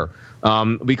difficult to hear.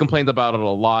 We complained about it a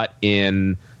lot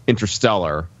in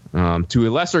Interstellar. To a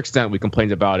lesser extent, we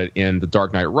complained about it in The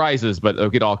Dark Knight Rises, but we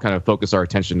could all kind of focus our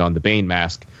attention on the Bane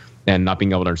mask and not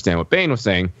being able to understand what Bane was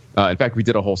saying. In fact, we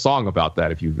did a whole song about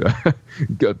that if you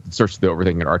go search the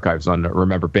Overthinking It archives on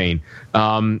Remember Bane.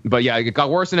 But yeah, it got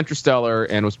worse in Interstellar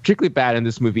and was particularly bad in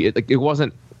this movie.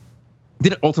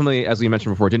 Didn't ultimately, as we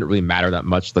mentioned before, didn't really matter that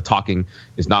much. The talking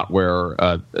is not where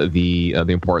the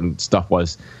important stuff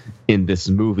was in this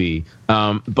movie.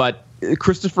 But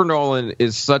Christopher Nolan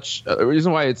is such a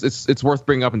reason why it's worth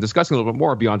bringing up and discussing a little bit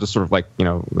more beyond just sort of like, you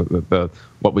know, the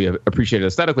what we appreciated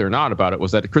aesthetically or not about it,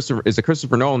 was that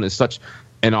Christopher Nolan is such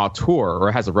an auteur,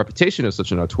 or has a reputation as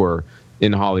such an auteur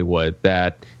in Hollywood,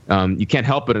 that you can't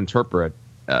help but interpret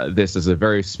this as a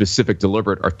very specific,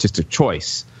 deliberate artistic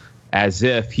choice, as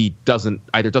if he doesn't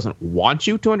want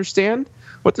you to understand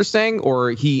what they're saying,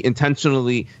 or he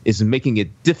intentionally is making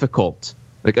it difficult.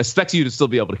 Like, expects you to still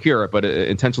be able to hear it, but it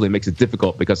intentionally makes it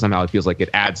difficult because somehow it feels like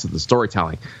it adds to the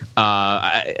storytelling. If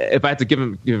I had to give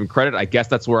him credit, I guess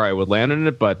that's where I would land in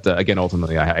it. But again,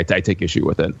 ultimately, I take issue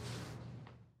with it.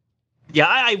 Yeah,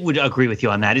 I would agree with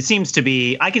you on that. It seems to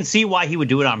be, I can see why he would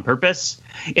do it on purpose.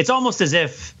 It's almost as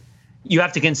if you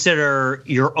have to consider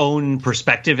your own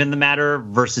perspective in the matter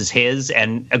versus his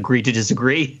and agree to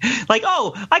disagree. Like,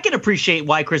 oh, I can appreciate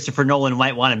why Christopher Nolan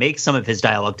might want to make some of his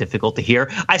dialogue difficult to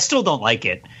hear. I still don't like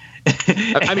it.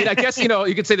 I mean, I guess, you know,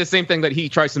 you could say the same thing that he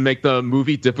tries to make the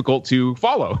movie difficult to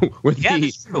follow with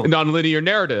the nonlinear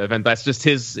narrative. And that's just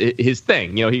his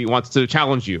thing. You know, he wants to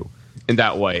challenge you in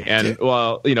that way. And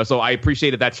well, you know, so I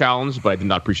appreciated that challenge, but I did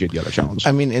not appreciate the other challenge.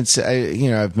 I mean,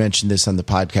 I've mentioned this on the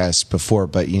podcast before,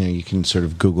 but you know, you can sort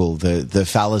of Google the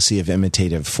fallacy of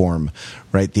imitative form,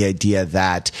 right? The idea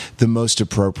that the most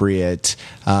appropriate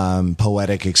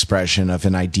poetic expression of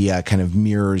an idea kind of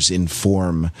mirrors in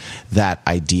form that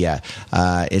idea.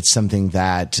 It's something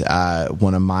that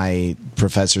one of my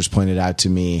professors pointed out to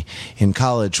me in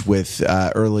college with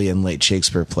early and late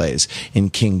Shakespeare plays.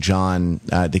 In King John,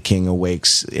 the king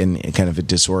awakes in kind of a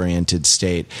disoriented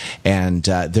state, and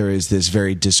there is this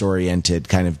very disoriented,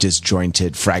 kind of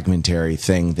disjointed, fragmentary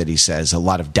thing that he says. A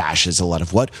lot of dashes, a lot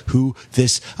of what, who,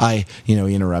 this, I, you know,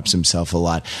 he interrupts himself a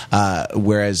lot.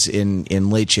 Whereas in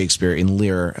late Shakespeare, in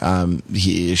Lear,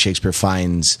 Shakespeare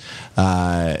finds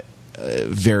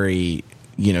very,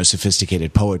 you know,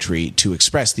 sophisticated poetry to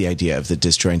express the idea of the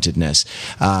disjointedness.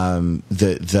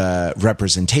 The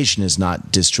representation is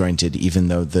not disjointed, even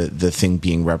though the thing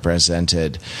being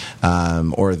represented,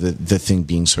 or the thing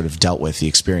being sort of dealt with, the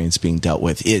experience being dealt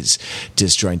with, is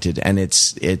disjointed, and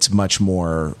it's much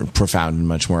more profound and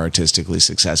much more artistically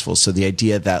successful. So the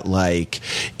idea that, like,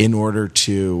 in order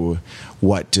to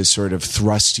sort of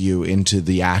thrust you into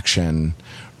the action,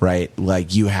 right?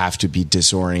 Like, you have to be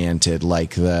disoriented,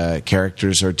 like the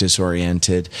characters are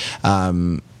disoriented,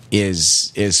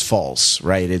 is false,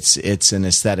 right? It's an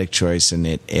aesthetic choice, and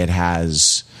it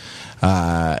has,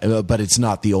 but it's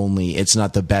not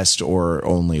the best or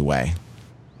only way.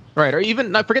 Right, or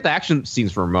even, I forget the action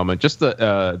scenes for a moment, just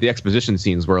the exposition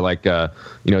scenes where, like, you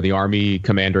know, the Army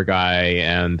commander guy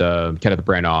and Kenneth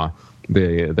Branagh,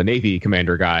 the Navy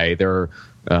commander guy, they're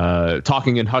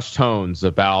talking in hushed tones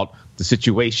about the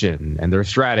situation and their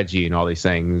strategy and all these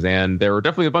things, and there were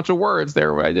definitely a bunch of words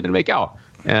there where I didn't make out.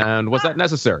 And was that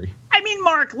necessary? I mean,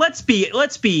 Mark, let's give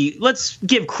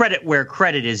credit where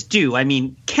credit is due. I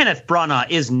mean, Kenneth Branagh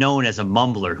is known as a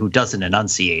mumbler who doesn't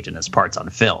enunciate in his parts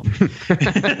on film.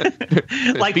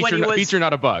 Like feature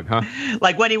not a bug, huh?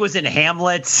 Like when he was in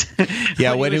Hamlet.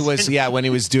 Yeah, when he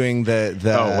was doing the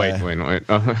oh, wait.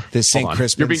 The St.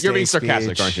 Crispin's You're being Day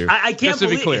sarcastic, speech. aren't you? I can't just to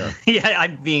believe, be clear. Yeah,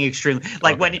 I'm being extremely,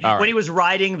 like, okay, when he was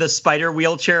riding the spider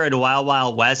wheelchair in Wild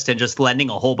Wild West and just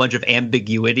lending a whole bunch of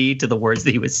ambiguity to the words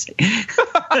that he was saying.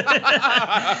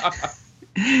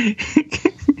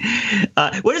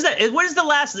 What is that? What is the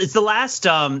last? It's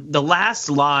the last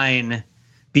line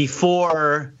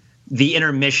before the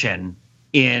intermission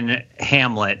in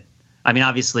Hamlet. I mean,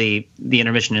 obviously, the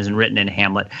intermission isn't written in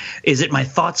Hamlet. Is it "My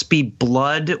thoughts be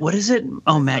blood"? What is it?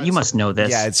 Oh, Matt, you must know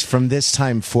this. Yeah, it's "From this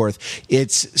time forth."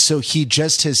 It's so he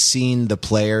just has seen the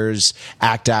players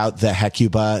act out the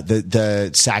Hecuba,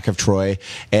 the sack of Troy,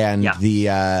 and the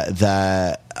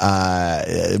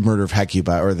murder of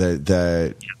Hecuba, or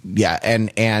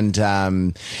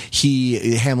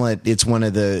Hamlet. It's one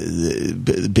of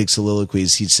the big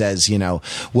soliloquies. He says, you know,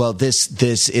 well,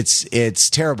 it's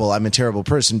terrible. I'm a terrible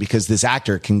person because this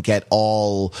actor can get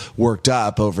all worked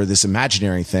up over this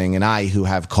imaginary thing, and I, who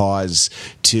have cause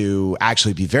to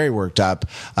actually be very worked up,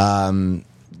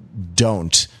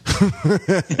 don't. And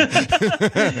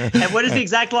what is the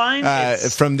exact line?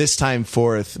 From this time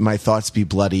forth, my thoughts be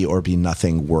bloody or be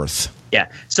nothing worth. Yeah.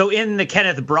 So in the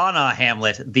Kenneth Branagh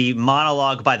Hamlet, the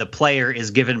monologue by the player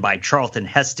is given by Charlton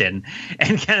Heston,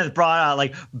 and Kenneth Branagh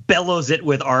like bellows it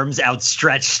with arms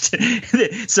outstretched.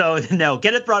 So no,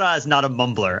 Kenneth Branagh is not a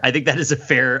mumbler. I think that is a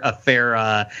fair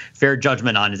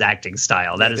judgment on his acting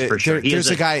style. That is for sure. There's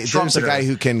a guy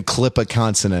who can clip a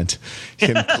consonant,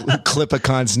 clip a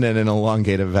consonant and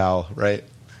elongate a vowel, right?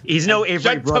 He's no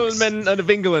Avery Brooks. Gentlemen of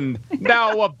England,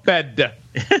 now a bed.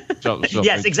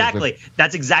 Yes, exactly.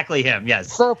 That's exactly him.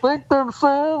 Yes. So think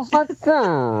themselves at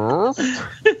first.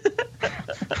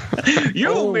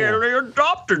 You merely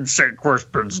adopted St.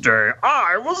 Crispin's Day.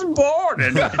 I was born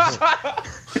in it.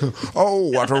 Oh,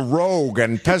 what a rogue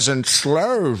and peasant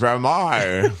slave am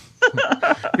I.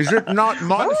 Is it not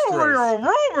monstrous? Romeo,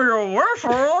 Romeo.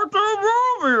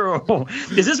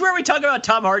 Is this where we talk about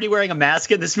Tom Hardy wearing a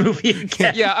mask in this movie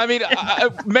again? Yeah, I mean,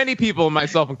 many people,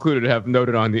 myself included, have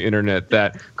noted on the internet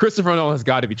that Christopher Nolan has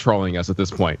got to be trolling us at this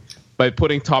point by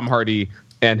putting Tom Hardy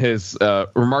and his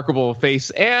remarkable face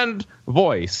and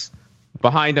voice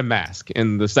behind a mask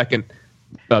in the second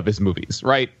of his movies,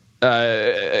 right?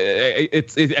 I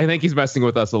think he's messing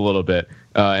with us a little bit,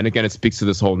 and again, it speaks to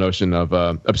this whole notion of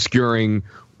obscuring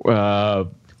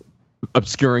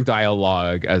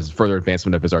dialogue as further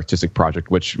advancement of his artistic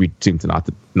project, which we seem to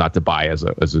not to buy as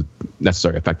a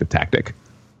necessary effective tactic.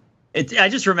 I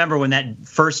just remember when that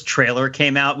first trailer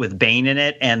came out with Bane in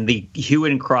it, and the hue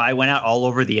and cry went out all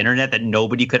over the internet that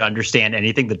nobody could understand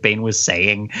anything that Bane was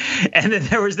saying. And then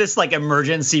there was this like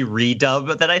emergency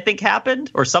redub that I think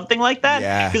happened or something like that.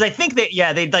 Yeah. Because I think that,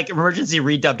 they'd like emergency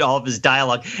redubbed all of his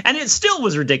dialogue, and it still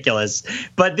was ridiculous.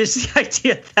 But this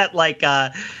idea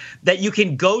that that you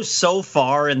can go so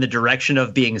far in the direction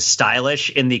of being stylish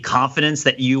in the confidence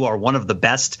that you are one of the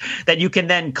best, that you can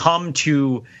then come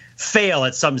to fail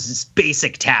at some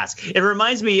basic task. It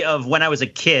reminds me of when I was a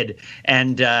kid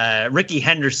and Ricky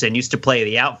Henderson used to play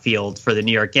the outfield for the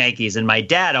New York Yankees, and my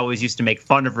dad always used to make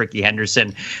fun of Ricky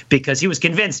Henderson because he was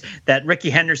convinced that Ricky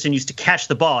Henderson used to catch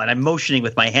the ball, and I'm motioning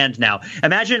with my hand now.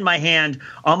 Imagine my hand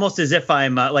almost as if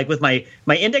I'm like with my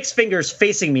index fingers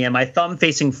facing me and my thumb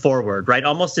facing forward, right?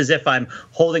 Almost as if I'm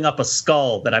holding up a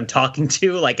skull that I'm talking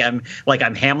to, like I'm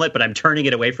Hamlet, but I'm turning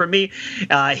it away from me.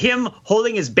 Him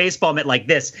holding his baseball mitt like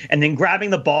this, and then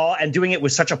grabbing the ball and doing it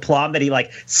with such aplomb that he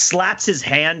like slaps his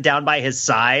hand down by his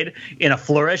side in a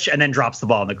flourish and then drops the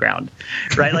ball on the ground,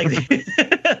 right? Like this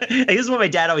is what my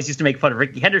dad always used to make fun of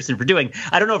Ricky Henderson for doing.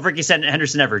 I don't know if Ricky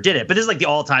Henderson ever did it, but this is like the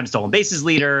all-time stolen bases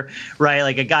leader, right?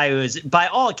 Like a guy who is, by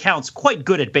all accounts, quite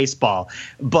good at baseball,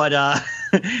 but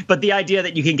but the idea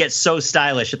that you can get so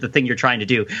stylish at the thing you're trying to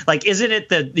do, like, isn't it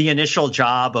the initial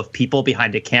job of people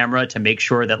behind a camera to make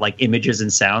sure that like images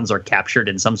and sounds are captured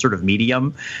in some sort of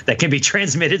medium that can be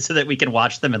transmitted so that we can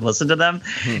watch them and listen to them?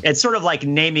 It's sort of like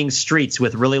naming streets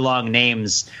with really long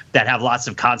names that have lots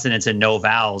of consonants and no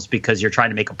vowels because you're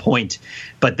trying to make a point,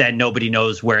 but then nobody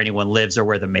knows where anyone lives or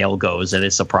where the mail goes, and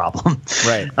it's a problem.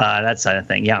 Right. That sort of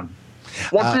thing. Yeah.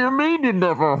 What do you mean you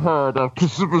never heard of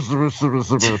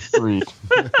Street?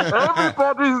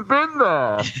 Everybody's been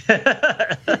there.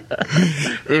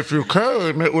 If you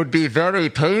came, it would be very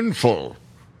painful.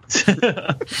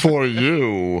 For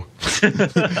you.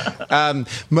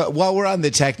 While we're on the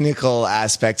technical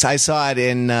aspects, I saw it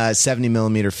in 70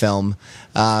 millimeter film.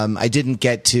 I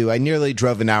nearly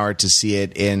drove an hour to see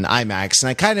it in IMAX, and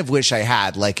I kind of wish I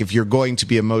had. Like, if you're going to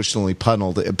be emotionally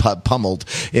pummeled,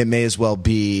 it may as well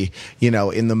be,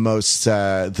 in the most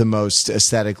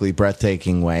aesthetically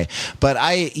breathtaking way. But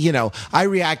I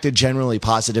reacted generally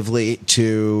positively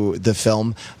to the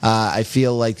film. I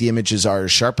feel like the images are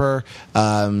sharper,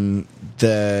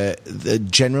 the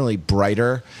generally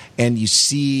brighter, and you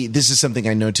see, this is something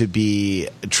I know to be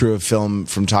true of film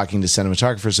from talking to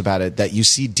cinematographers about it, that you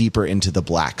see deeper into the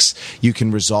blacks. You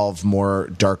can resolve more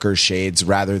darker shades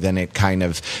rather than it kind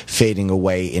of fading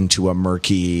away into a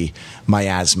murky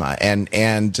miasma.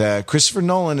 And Christopher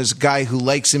Nolan is a guy who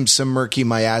likes him some murky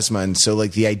miasma, and so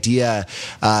like the idea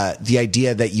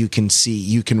that you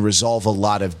can resolve a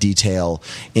lot of detail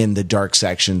in the dark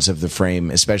sections of the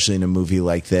frame, especially in a movie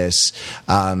like this,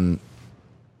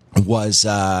 was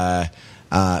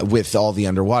with all the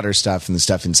underwater stuff and the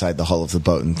stuff inside the hull of the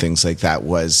boat and things like that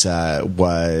was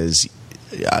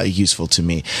useful to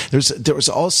me. There was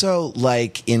also,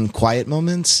 like, in quiet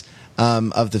moments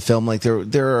of the film, like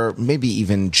there are maybe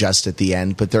even just at the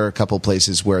end, but there are a couple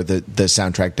places where the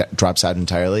soundtrack drops out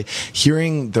entirely.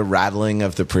 Hearing the rattling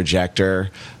of the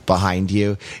projector behind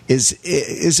you is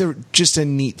just a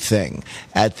neat thing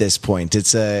at this point.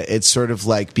 It's sort of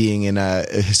like being in a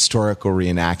historical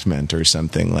reenactment or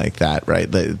something like that,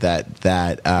 right?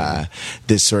 That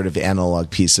this sort of analog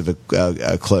piece of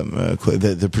a clip,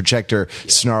 the projector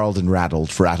snarled and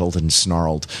rattled and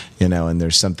snarled, and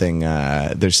there's something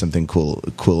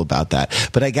cool about that.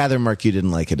 But I gather, Mark, you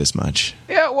didn't like it as much.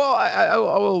 Yeah, well, I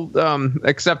will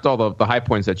accept all the high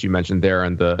points that you mentioned there,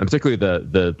 and particularly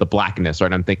the blackness.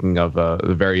 Right, I'm thinking of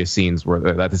the various scenes or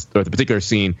the particular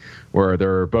scene where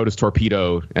their boat is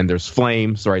torpedoed and there's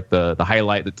flames. Right, the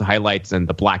highlights and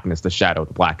the blackness, the shadow,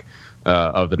 the black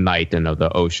of the night and of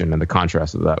the ocean, and the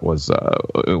contrast of that was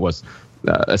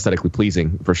aesthetically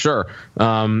pleasing for sure.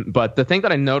 But the thing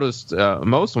that I noticed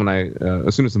most when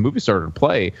as soon as the movie started to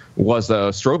play was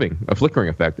a flickering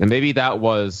effect, and maybe that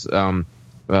was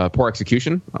poor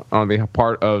execution on the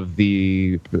part of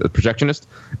the projectionist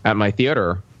at my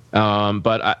theater.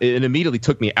 But it immediately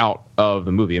took me out of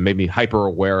the movie and made me hyper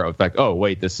aware of like, oh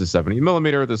wait, this is 70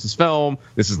 millimeter, this is film,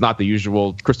 this is not the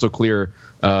usual crystal clear,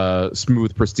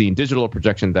 smooth, pristine digital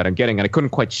projection that I'm getting, and I couldn't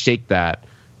quite shake that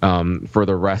for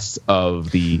the rest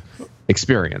of the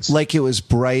experience. Like it was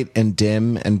bright and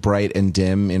dim in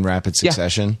rapid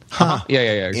succession. Yeah. Huh.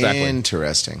 Yeah, exactly.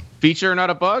 Interesting. Feature, not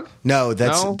a bug? No,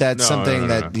 that's something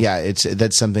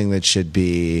that's something that should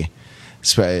be.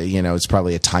 It's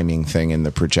probably a timing thing in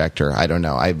the projector. I don't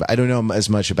know. I don't know as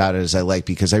much about it as I like,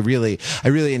 because I really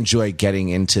enjoy getting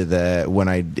into when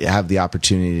I have the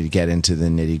opportunity to get into the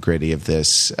nitty gritty of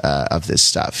this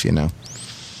stuff. So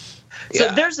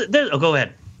there's go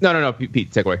ahead. No,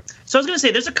 Pete, take away. So I was going to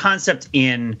say, there's a concept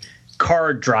in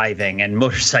car driving and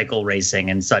motorcycle racing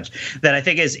and such that I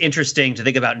think is interesting to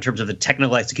think about in terms of the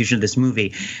technical execution of this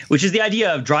movie, which is the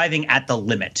idea of driving at the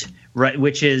limit, right?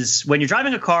 Which is when you're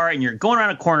driving a car and you're going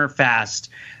around a corner fast,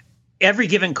 every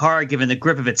given car, given the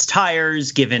grip of its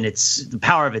tires, given the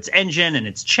power of its engine and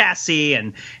its chassis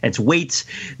and its weight,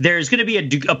 there's going to be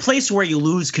a place where you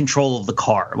lose control of the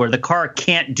car, where the car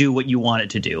can't do what you want it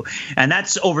to do. And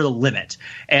that's over the limit.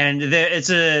 And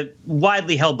it's a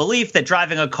widely held belief that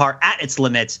driving a car at its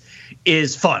limit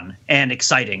is fun and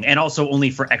exciting, and also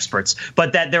only for experts.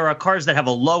 But that there are cars that have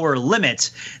a lower limit,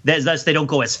 thus they don't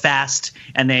go as fast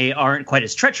and they aren't quite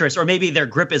as treacherous, or maybe their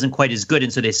grip isn't quite as good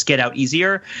and so they skid out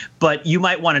easier. But you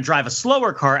might want to drive a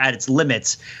slower car at its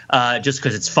limits just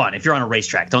because it's fun. If you're on a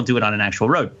racetrack, don't do it on an actual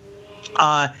road.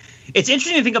 It's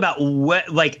interesting to think about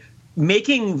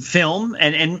making film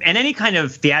and any kind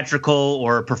of theatrical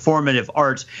or performative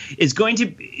art is going to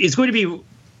be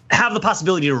have the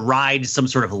possibility to ride some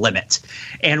sort of limit.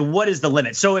 And what is the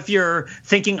limit? So if you're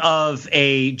thinking of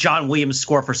a John Williams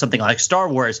score for something like Star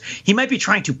Wars, he might be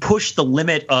trying to push the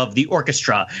limit of the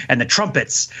orchestra and the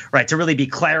trumpets, right, to really be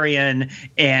clarion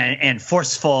and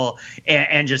forceful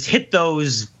and just hit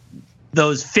those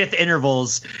fifth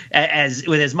intervals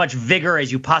with as much vigor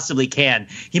as you possibly can.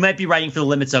 He might be writing for the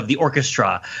limits of the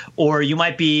orchestra, or you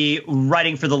might be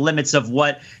writing for the limits of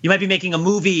you might be making a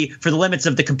movie for the limits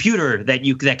of the computer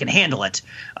that can handle it.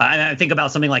 And I think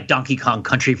about something like Donkey Kong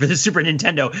Country for the Super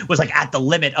Nintendo was like at the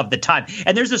limit of the time.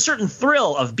 And there's a certain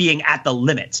thrill of being at the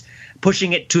limit,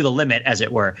 pushing it to the limit, as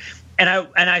it were. And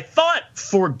I thought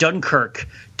for Dunkirk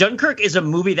is a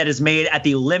movie that is made at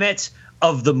the limit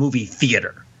of the movie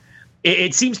theater.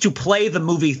 It seems to play the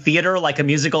movie theater like a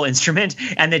musical instrument,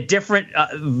 and the different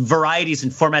varieties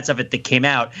and formats of it that came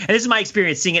out. And this is my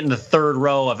experience seeing it in the third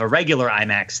row of a regular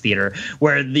IMAX theater,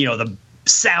 where the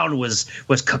sound was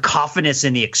cacophonous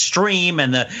in the extreme,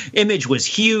 and the image was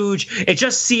huge. It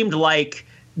just seemed like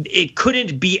it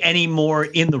couldn't be any more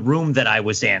in the room that I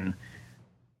was in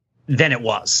than it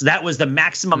was. That was the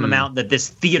maximum amount that this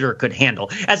theater could handle,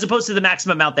 as opposed to the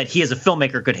maximum amount that he as a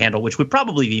filmmaker could handle, which would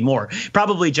probably be more.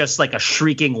 Probably just like a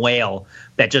shrieking wail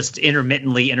that just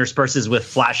intermittently intersperses with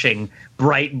flashing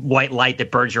bright white light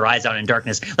that burns your eyes out in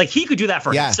darkness. Like he could do that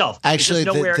for himself. Actually,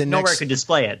 nowhere could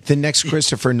display it. The next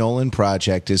Christopher Nolan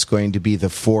project is going to be the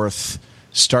fourth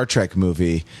Star Trek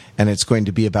movie, and it's going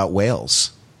to be about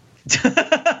whales. The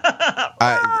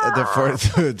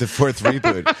fourth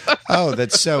reboot. Oh,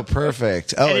 that's so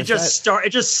perfect. Oh, and it just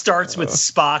starts with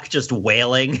Spock just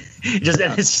wailing. It's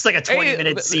just like a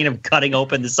 20-minute scene of cutting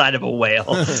open the side of a whale.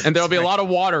 And there'll be a lot of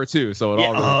water too, so it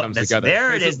all really comes together.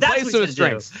 There it is. That's what it's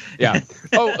strengths. Yeah.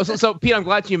 Oh, so Pete, I'm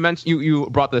glad you mentioned you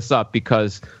brought this up,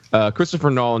 because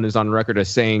Christopher Nolan is on record as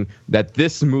saying that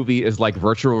this movie is like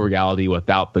virtual reality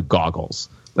without the goggles.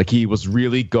 Like he was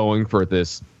really going for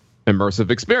this immersive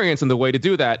experience, and the way to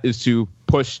do that is to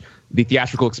push the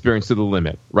theatrical experience to the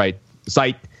limit, right?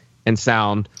 Sight and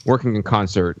sound working in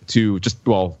concert to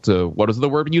what was the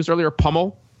word we used earlier?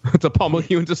 Pummel to pummel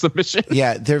you into submission.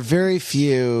 Yeah, there are very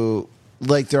few.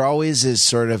 Like, there always is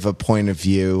sort of a point of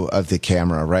view of the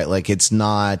camera, right? Like, it's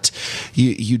not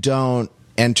you don't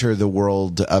enter the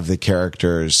world of the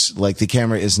characters. Like, the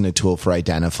camera isn't a tool for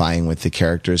identifying with the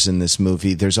characters in this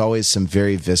movie. There's always some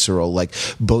very visceral, like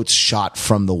boats shot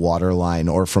from the waterline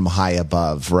or from high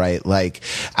above, right? Like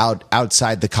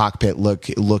outside the cockpit,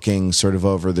 looking sort of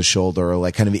over the shoulder, or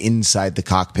like kind of inside the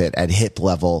cockpit at hip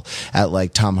level, at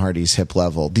like Tom Hardy's hip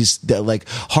level. These like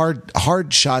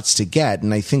hard shots to get,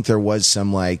 and I think there was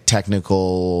some like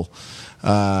technical.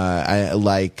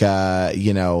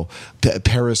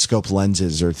 Periscope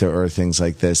lenses or things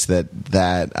like this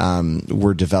that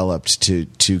were developed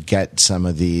to get some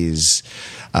of these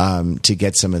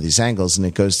angles, and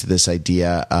it goes to this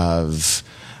idea of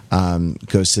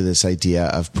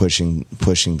pushing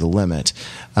the limit.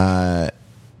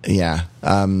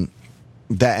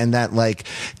 That like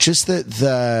just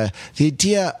the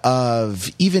idea of,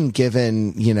 even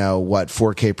given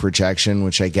 4K projection,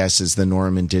 which I guess is the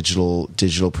norm in digital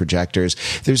projectors,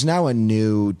 there's now a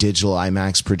new digital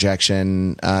IMAX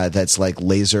projection that's like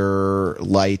laser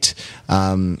light.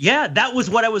 That was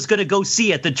what I was going to go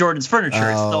see at the Jordan's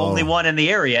Furniture. It's the only one in the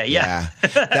area. Yeah.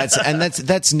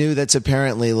 That's new. That's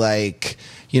apparently like.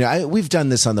 We've done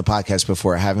this on the podcast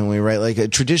before, haven't we? Right? Like, a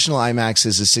traditional IMAX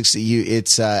is a 60.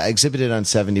 It's exhibited on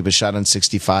 70, but shot on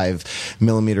 65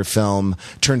 millimeter film,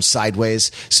 turned sideways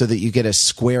so that you get a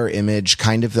square image,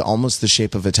 kind of almost the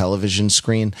shape of a television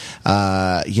screen.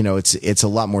 It's a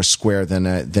lot more square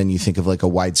than you think of like a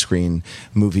widescreen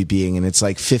movie being, and it's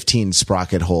like 15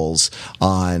 sprocket holes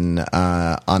on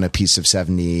a piece of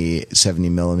 70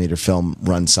 millimeter film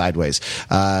run sideways.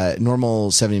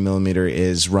 Normal 70 millimeter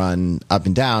is run up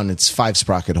and down. It's 5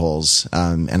 sprocket holes,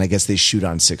 and I guess they shoot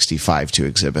on 65 to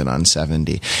exhibit on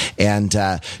 70. And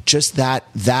just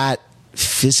that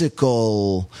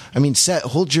physical. I mean,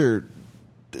 hold your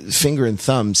finger and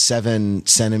thumb 7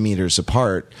 centimeters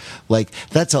apart. Like,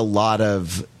 that's a lot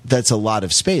of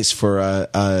space for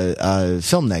a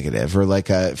film negative, or like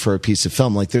for a piece of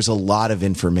film. Like, there's a lot of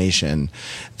information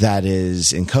that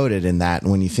is encoded in that.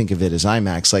 And when you think of it as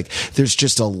IMAX, like, there's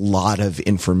just a lot of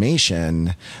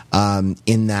information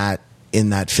in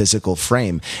that physical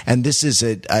frame. And this is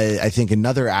I think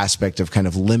another aspect of kind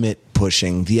of limit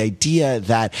pushing, the idea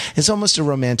that it's almost a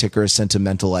romantic or a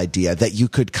sentimental idea that you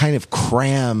could kind of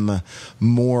cram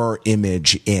more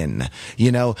image in,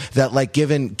 that like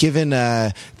given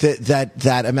that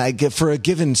for a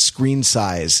given screen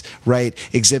size, right,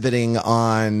 exhibiting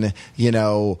on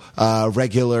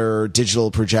regular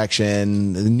digital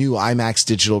projection, the new IMAX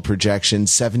digital projection,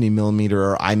 70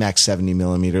 millimeter or IMAX 70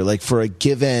 millimeter, like for a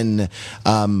given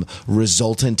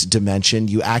resultant dimension,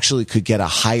 you actually could get a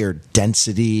higher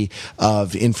density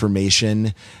of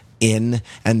information in,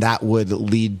 and that would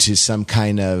lead to some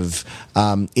kind of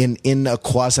in a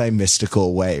quasi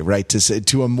mystical way, right,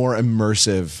 to a more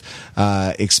immersive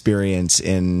experience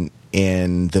in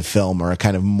the film, or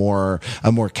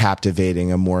a more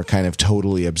captivating, a more kind of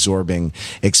totally absorbing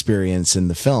experience in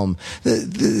the film.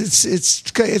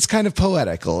 It's kind of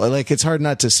poetical. Like, it's hard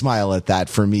not to smile at that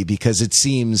for me, because it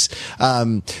seems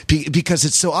because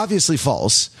it's so obviously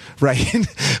false, right?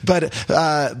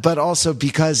 but also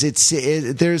because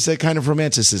there's a kind of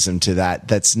romanticism to that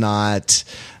that's not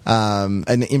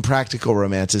an impractical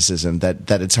romanticism that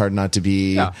it's hard not to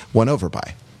be won over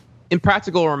by.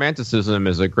 Impractical romanticism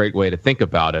is a great way to think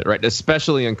about it, right?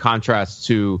 Especially in contrast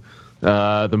to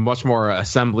the much more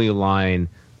assembly line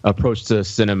approach to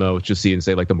cinema, which you see in,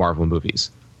 say, like the Marvel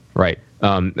movies, right?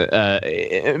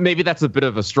 Maybe that's a bit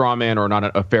of a straw man, or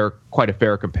not quite a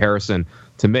fair comparison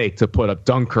to make, to put up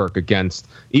Dunkirk against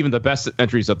even the best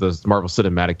entries of the Marvel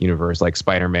Cinematic Universe, like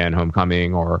Spider-Man: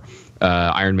 Homecoming or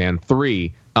Iron Man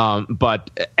 3.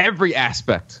 But every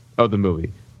aspect of the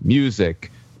movie,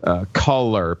 music,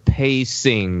 color,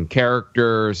 pacing,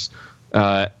 characters,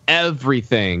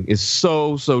 everything is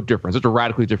so different. Such a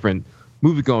radically different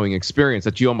movie-going experience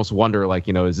that you almost wonder, like,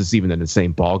 is this even in the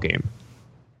same ballgame?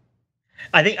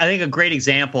 I think a great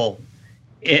example,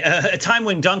 a time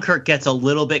when Dunkirk gets a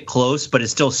little bit close, but is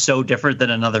still so different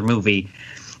than another movie,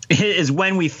 is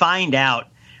when we find out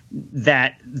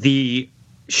that the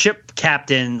ship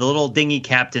captain, the little dinghy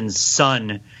captain's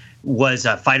son, was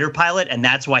a fighter pilot, and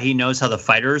that's why he knows how the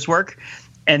fighters work.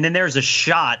 And then there's a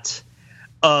shot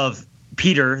of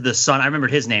Peter, the son. I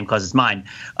remembered his name because it's mine.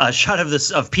 A shot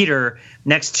of Peter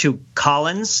next to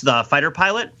Collins, the fighter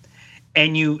pilot,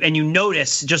 and you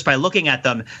notice just by looking at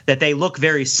them that they look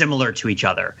very similar to each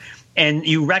other, and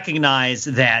you recognize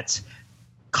that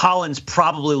Collins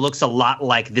probably looks a lot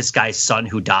like this guy's son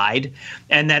who died,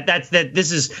 and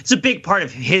it's a big part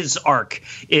of his arc.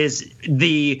 It's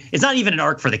not even an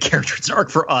arc for the character; it's an arc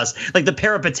for us, like the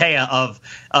peripeteia of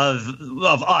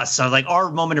us, so like our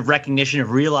moment of recognition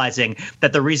of realizing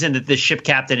that the reason that this ship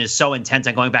captain is so intent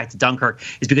on going back to Dunkirk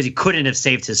is because he couldn't have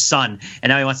saved his son, and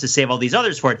now he wants to save all these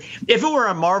others for it. If it were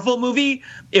a Marvel movie,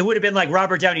 it would have been like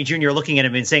Robert Downey Jr. looking at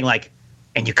him and saying like,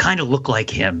 "And you kind of look like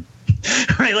him."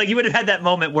 Right, like you would have had that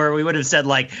moment where we would have said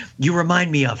like, "You remind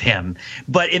me of him,"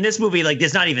 but in this movie, like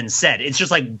it's not even said. It's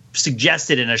just like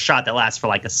suggested in a shot that lasts for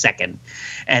like a second,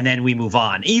 and then we move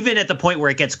on. Even at the point where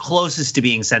it gets closest to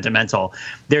being sentimental,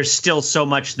 there's still so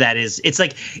much that is. It's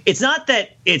like it's not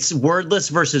that it's wordless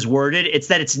versus worded. It's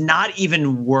that it's not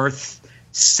even worth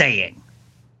saying.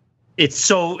 It's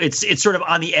sort of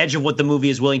on the edge of what the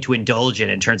movie is willing to indulge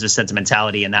in terms of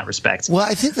sentimentality in that respect. Well,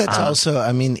 I think that's also,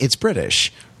 I mean, it's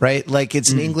British, right? Like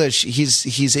it's an English.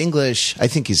 He's English. I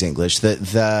think he's English.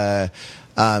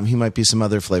 He might be some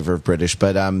other flavor of British,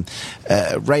 but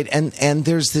right. And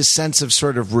there's this sense of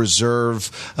sort of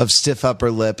reserve, of stiff upper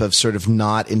lip, of sort of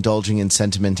not indulging in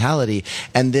sentimentality.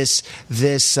 And this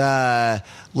is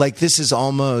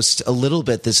almost a little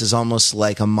bit. This is almost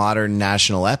like a modern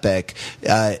national epic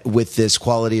with this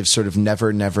quality of sort of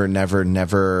never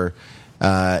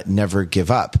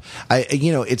give up.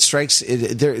 It strikes.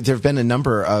 There have been a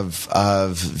number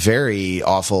of very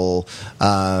awful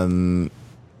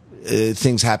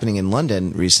things happening in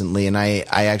London recently, and I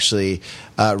actually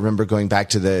remember going back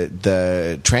to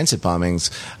the transit bombings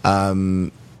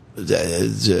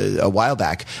a while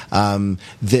back.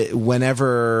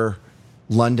 Whenever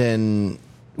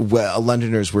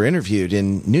Londoners were interviewed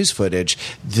in news footage,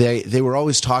 they were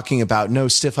always talking about no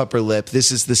stiff upper lip.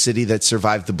 This is the city that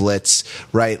survived the Blitz,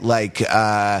 right? Like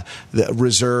the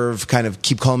reserve, kind of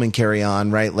keep calm and carry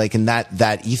on, right? Like in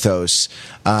that ethos.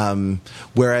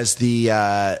 Whereas the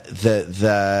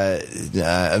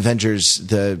Avengers,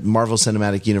 the Marvel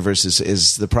Cinematic Universe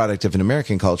is the product of an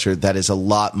American culture that is a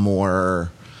lot more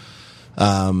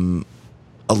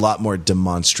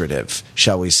demonstrative,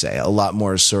 shall we say, a lot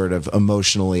more sort of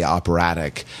emotionally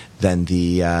operatic than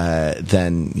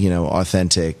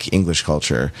authentic English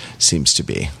culture seems to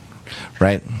be,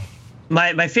 right?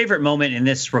 My favorite moment in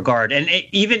this regard, and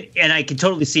I can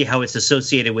totally see how it's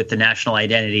associated with the national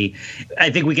identity. I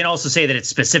think we can also say that it's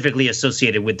specifically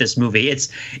associated with this movie. It's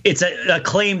a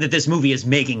claim that this movie is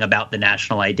making about the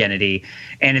national identity,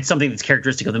 and it's something that's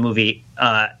characteristic of the movie.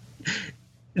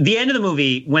 The end of the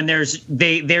movie, when there's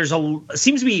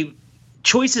seems to be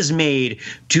choices made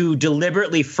to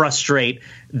deliberately frustrate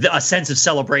a sense of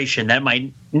celebration that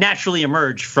might naturally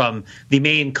emerge from the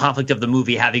main conflict of the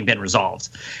movie having been resolved,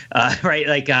 right?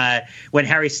 Like when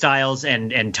Harry Styles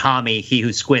and Tommy, he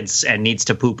who squints and needs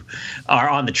to poop, are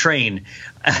on the train.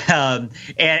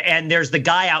 And there's the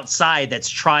guy outside that's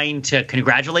trying to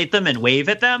congratulate them and wave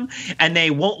at them, and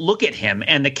they won't look at him,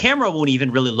 and the camera won't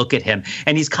even really look at him,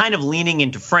 and he's kind of leaning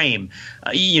into frame.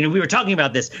 We were talking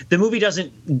about this. The movie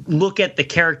doesn't look at the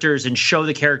characters and show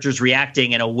the characters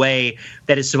reacting in a way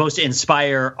that is supposed to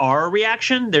inspire our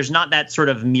reaction. There's not that sort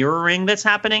of mirroring that's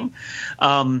happening.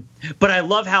 But I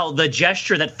love how the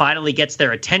gesture that finally gets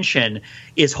their attention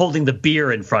is holding the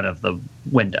beer in front of the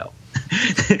window.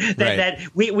 that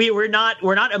we're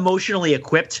not emotionally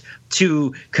equipped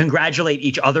to congratulate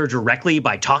each other directly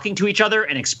by talking to each other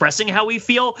and expressing how we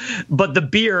feel, but the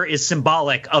beer is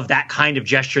symbolic of that kind of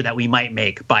gesture that we might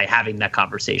make by having that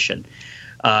conversation.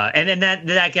 And then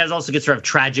that also gets sort of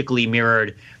tragically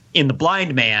mirrored in The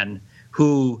Blind Man,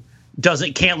 who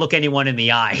can't look anyone in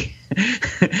the eye.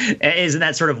 Isn't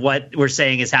that sort of what we're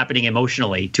saying is happening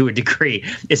emotionally to a degree?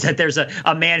 Is that there's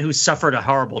a man who suffered a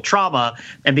horrible trauma,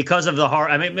 and because of the horror,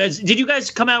 I mean, did you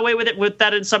guys come away with it with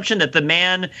that assumption that the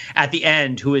man at the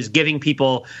end who is giving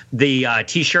people the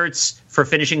T-shirts for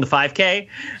finishing the 5K,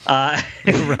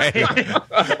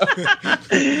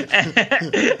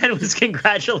 and was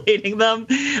congratulating them?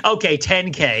 Okay,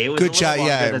 10K. It was good job.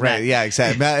 Yeah, right. That. Yeah,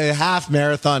 exactly. A half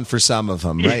marathon for some of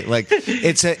them, right? Like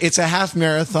it's a half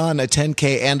marathon, a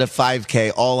 10K, and a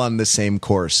 5K all on the same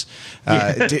course,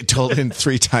 told in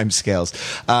 3 times scales.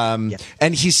 And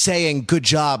he's saying "good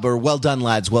job" or "well done,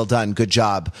 lads, well done, good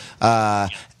job."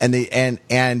 And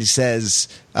he says,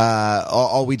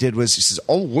 all we did was, he says,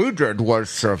 all we did was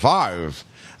survive.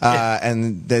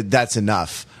 And that's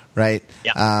enough, right?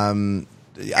 Yeah. And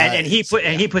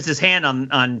he puts his hand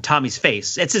on Tommy's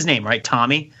face. It's his name, right?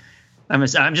 Tommy.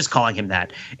 I'm just calling him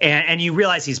that. And you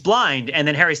realize he's blind. And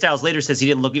then Harry Styles later says he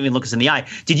didn't even look us in the eye.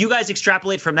 Did you guys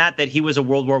extrapolate from that he was a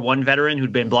World War I veteran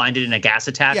who'd been blinded in a gas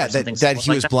attack? Yeah, or something that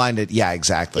he was that? blinded. Yeah,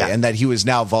 exactly. Yeah. And that he was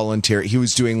now volunteer. He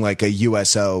was doing like a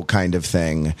USO kind of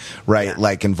thing, right? Yeah.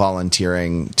 Like in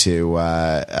volunteering to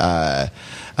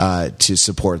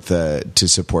support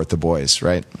the boys,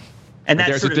 right? And that's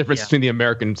there's a difference between the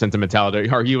American sentimentality.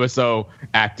 Our USO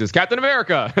act is Captain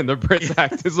America, and the Brits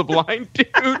act is a blind dude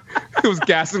who was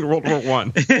gassing World War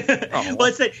One. Well,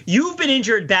 it's that you've been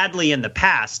injured badly in the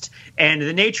past, and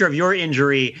the nature of your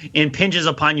injury impinges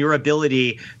upon your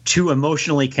ability to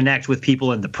emotionally connect with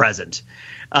people in the present.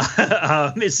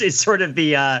 It's sort of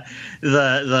the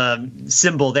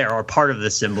symbol there, or part of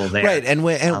the symbol there, right?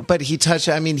 But he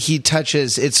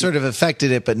touches. It sort of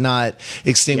affected it, but not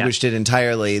extinguished it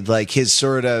entirely. Like his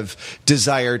sort of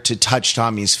desire to touch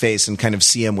Tommy's face and kind of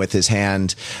see him with his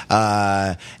hand,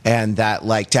 and that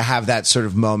like to have that sort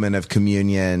of moment of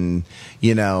communion.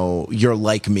 You know, you're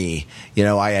like me. You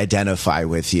know, I identify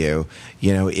with you.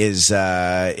 You know, is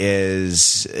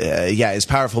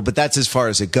powerful. But that's as far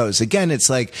as it goes. Again,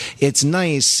 it's like it's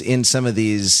nice in some of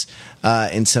these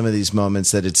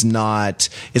moments that it's not.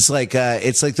 It's like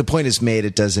the point is made.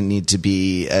 It doesn't need to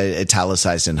be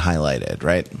italicized and highlighted,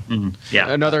 right? Mm-hmm.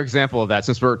 Yeah. Another example of that,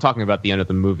 since we're talking about the end of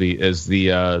the movie, is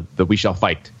the "We shall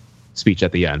fight" speech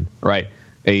at the end, right?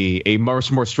 A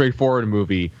much more straightforward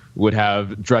movie would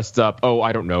have dressed up,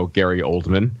 I don't know, Gary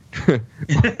Oldman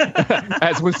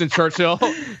as Winston Churchill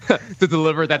to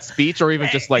deliver that speech, or even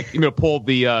just pull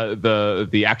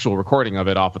the actual recording of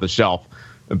it off of the shelf.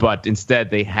 But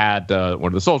instead, they had one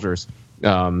of the soldiers,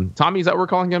 Tommy, is that what we're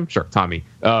calling him? Sure, Tommy,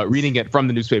 reading it from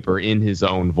the newspaper in his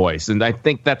own voice. And I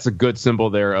think that's a good symbol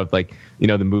there of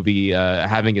the movie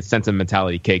having its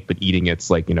sentimentality cake, but eating its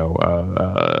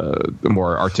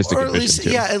more artistic or at least,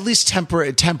 too. at least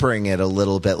tempering it a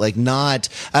little bit.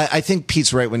 I think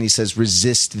Pete's right when he says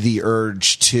resist the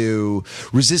urge to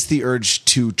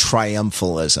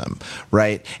triumphalism,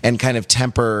 right? And kind of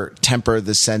temper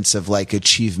the sense of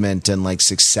achievement and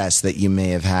success that you may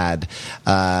have had,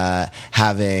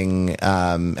 having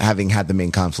had the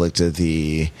main conflict of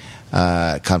the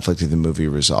movie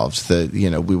resolved.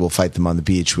 We will fight them on the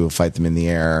beach. We will fight them in the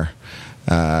air.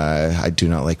 I do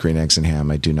not like green eggs and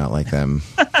ham. I do not like them.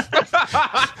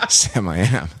 Sam, I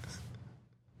am.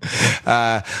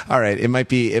 All right, it might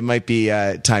be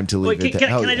time to leave. Wait,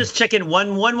 can I just check in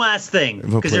one last thing,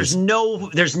 because there's no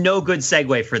good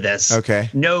segue for this. Okay,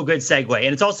 no good segue,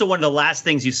 and it's also one of the last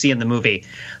things you see in the movie.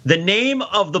 The name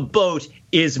of the boat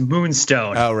is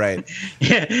Moonstone. Oh, right.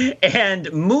 And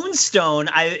Moonstone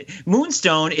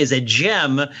is a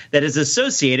gem that is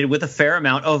associated with a fair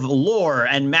amount of lore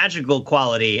and magical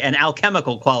quality and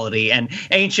alchemical quality and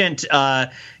ancient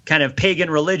kind of pagan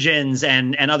religions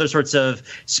and other sorts of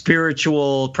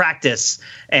spiritual practice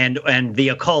and the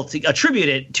occult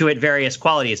attributed to it various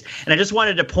qualities. And I just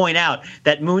wanted to point out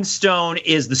that Moonstone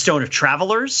is the stone of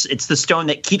travelers. It's the stone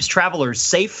that keeps travelers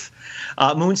safe.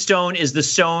 Moonstone is the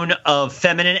stone of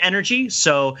feminine energy.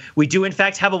 So we do, in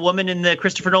fact, have a woman in the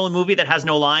Christopher Nolan movie that has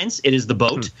no lines. It is the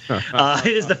boat. It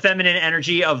is the feminine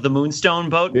energy of the Moonstone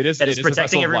boat that is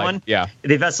protecting everyone. Yeah.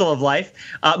 The vessel of life.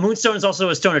 Moonstone is also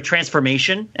a stone of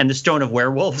transformation and the stone of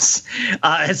werewolves.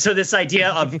 And so this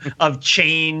idea of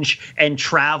change and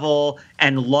travel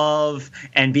and love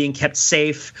and being kept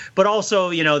safe, but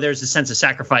also, there's a sense of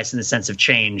sacrifice and a sense of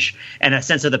change and a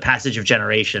sense of the passage of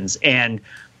generations. And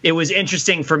it was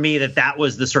interesting for me that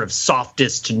was the sort of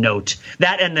softest note,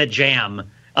 that and the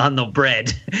jam on the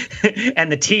bread and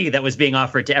the tea that was being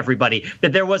offered to everybody,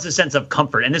 that there was a sense of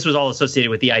comfort. And this was all associated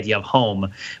with the idea of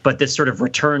home, but this sort of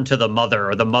return to the mother,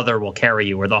 or the mother will carry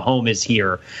you, or the home is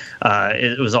here.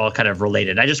 It was all kind of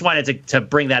related. I just wanted to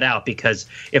bring that out, because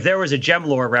if there was a gem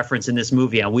lore reference in this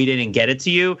movie and we didn't get it to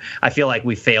you, I feel like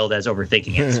we failed as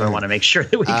overthinking it. So I want to make sure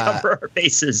that we cover our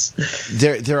bases.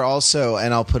 There also,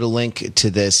 and I'll put a link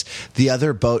to this, the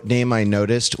other boat name I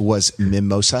noticed was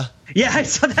Mimosa. Yeah, I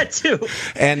saw that too.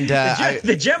 And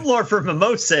the gem lore for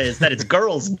Mimosa is that it's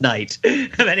girls' night.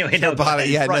 Anyway, they're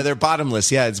bottomless.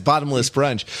 Yeah, it's bottomless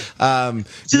brunch.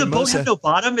 Does the boat have no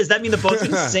bottom? Does that mean the boat's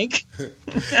going to sink?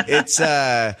 It's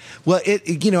as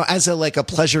a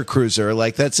pleasure cruiser,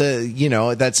 that's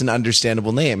an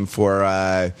understandable name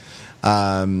for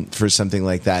something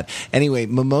like that. Anyway,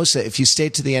 Mimosa, if you stay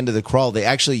to the end of the crawl, they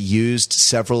actually used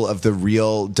several of the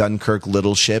real Dunkirk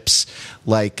little ships.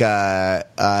 They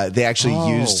actually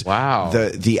used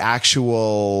the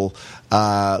actual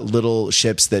little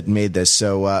ships that made this.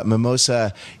 So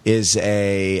Mimosa is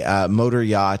a motor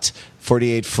yacht,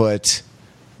 48 foot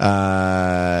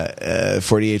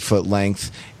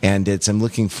length, and I'm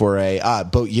looking for a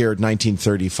boat year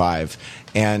 1935,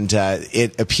 and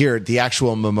it appeared the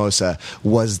actual mimosa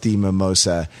was the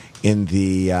mimosa in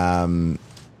the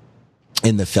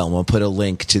film. I'll put a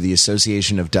link to the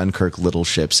Association of Dunkirk Little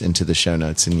Ships into the show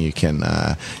notes, and you can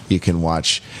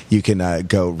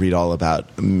go read all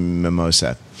about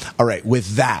mimosa. All right,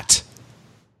 with that,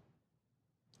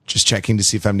 just checking to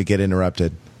see if I'm to get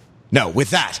interrupted. No, with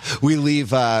that, we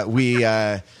leave.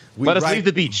 Let us leave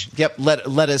the beach. Yep,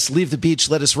 let us leave the beach.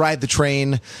 Let us ride the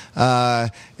train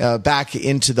back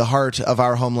into the heart of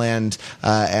our homeland,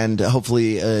 and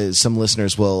hopefully some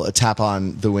listeners will tap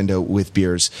on the window with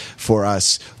beers for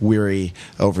us weary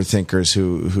overthinkers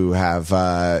who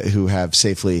have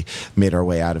safely made our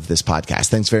way out of this podcast.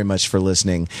 Thanks very much for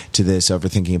listening to this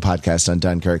Overthinking podcast on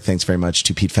Dunkirk. Thanks very much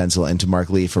to Pete Fenzel and to Mark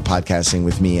Lee for podcasting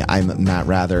with me. I'm Matt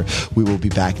Rather. We will be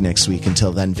back next week.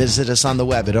 Until then, visit us on the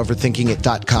web at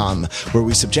overthinkingit.com. Where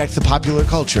we subject the popular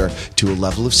culture to a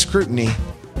level of scrutiny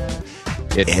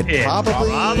it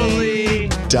probably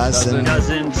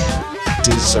doesn't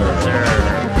deserve.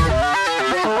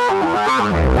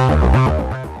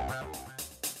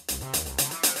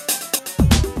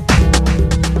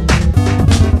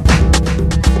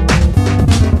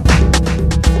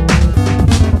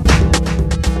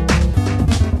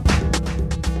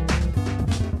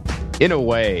 In a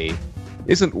way,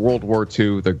 isn't World War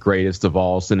II the greatest of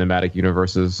all cinematic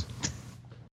universes?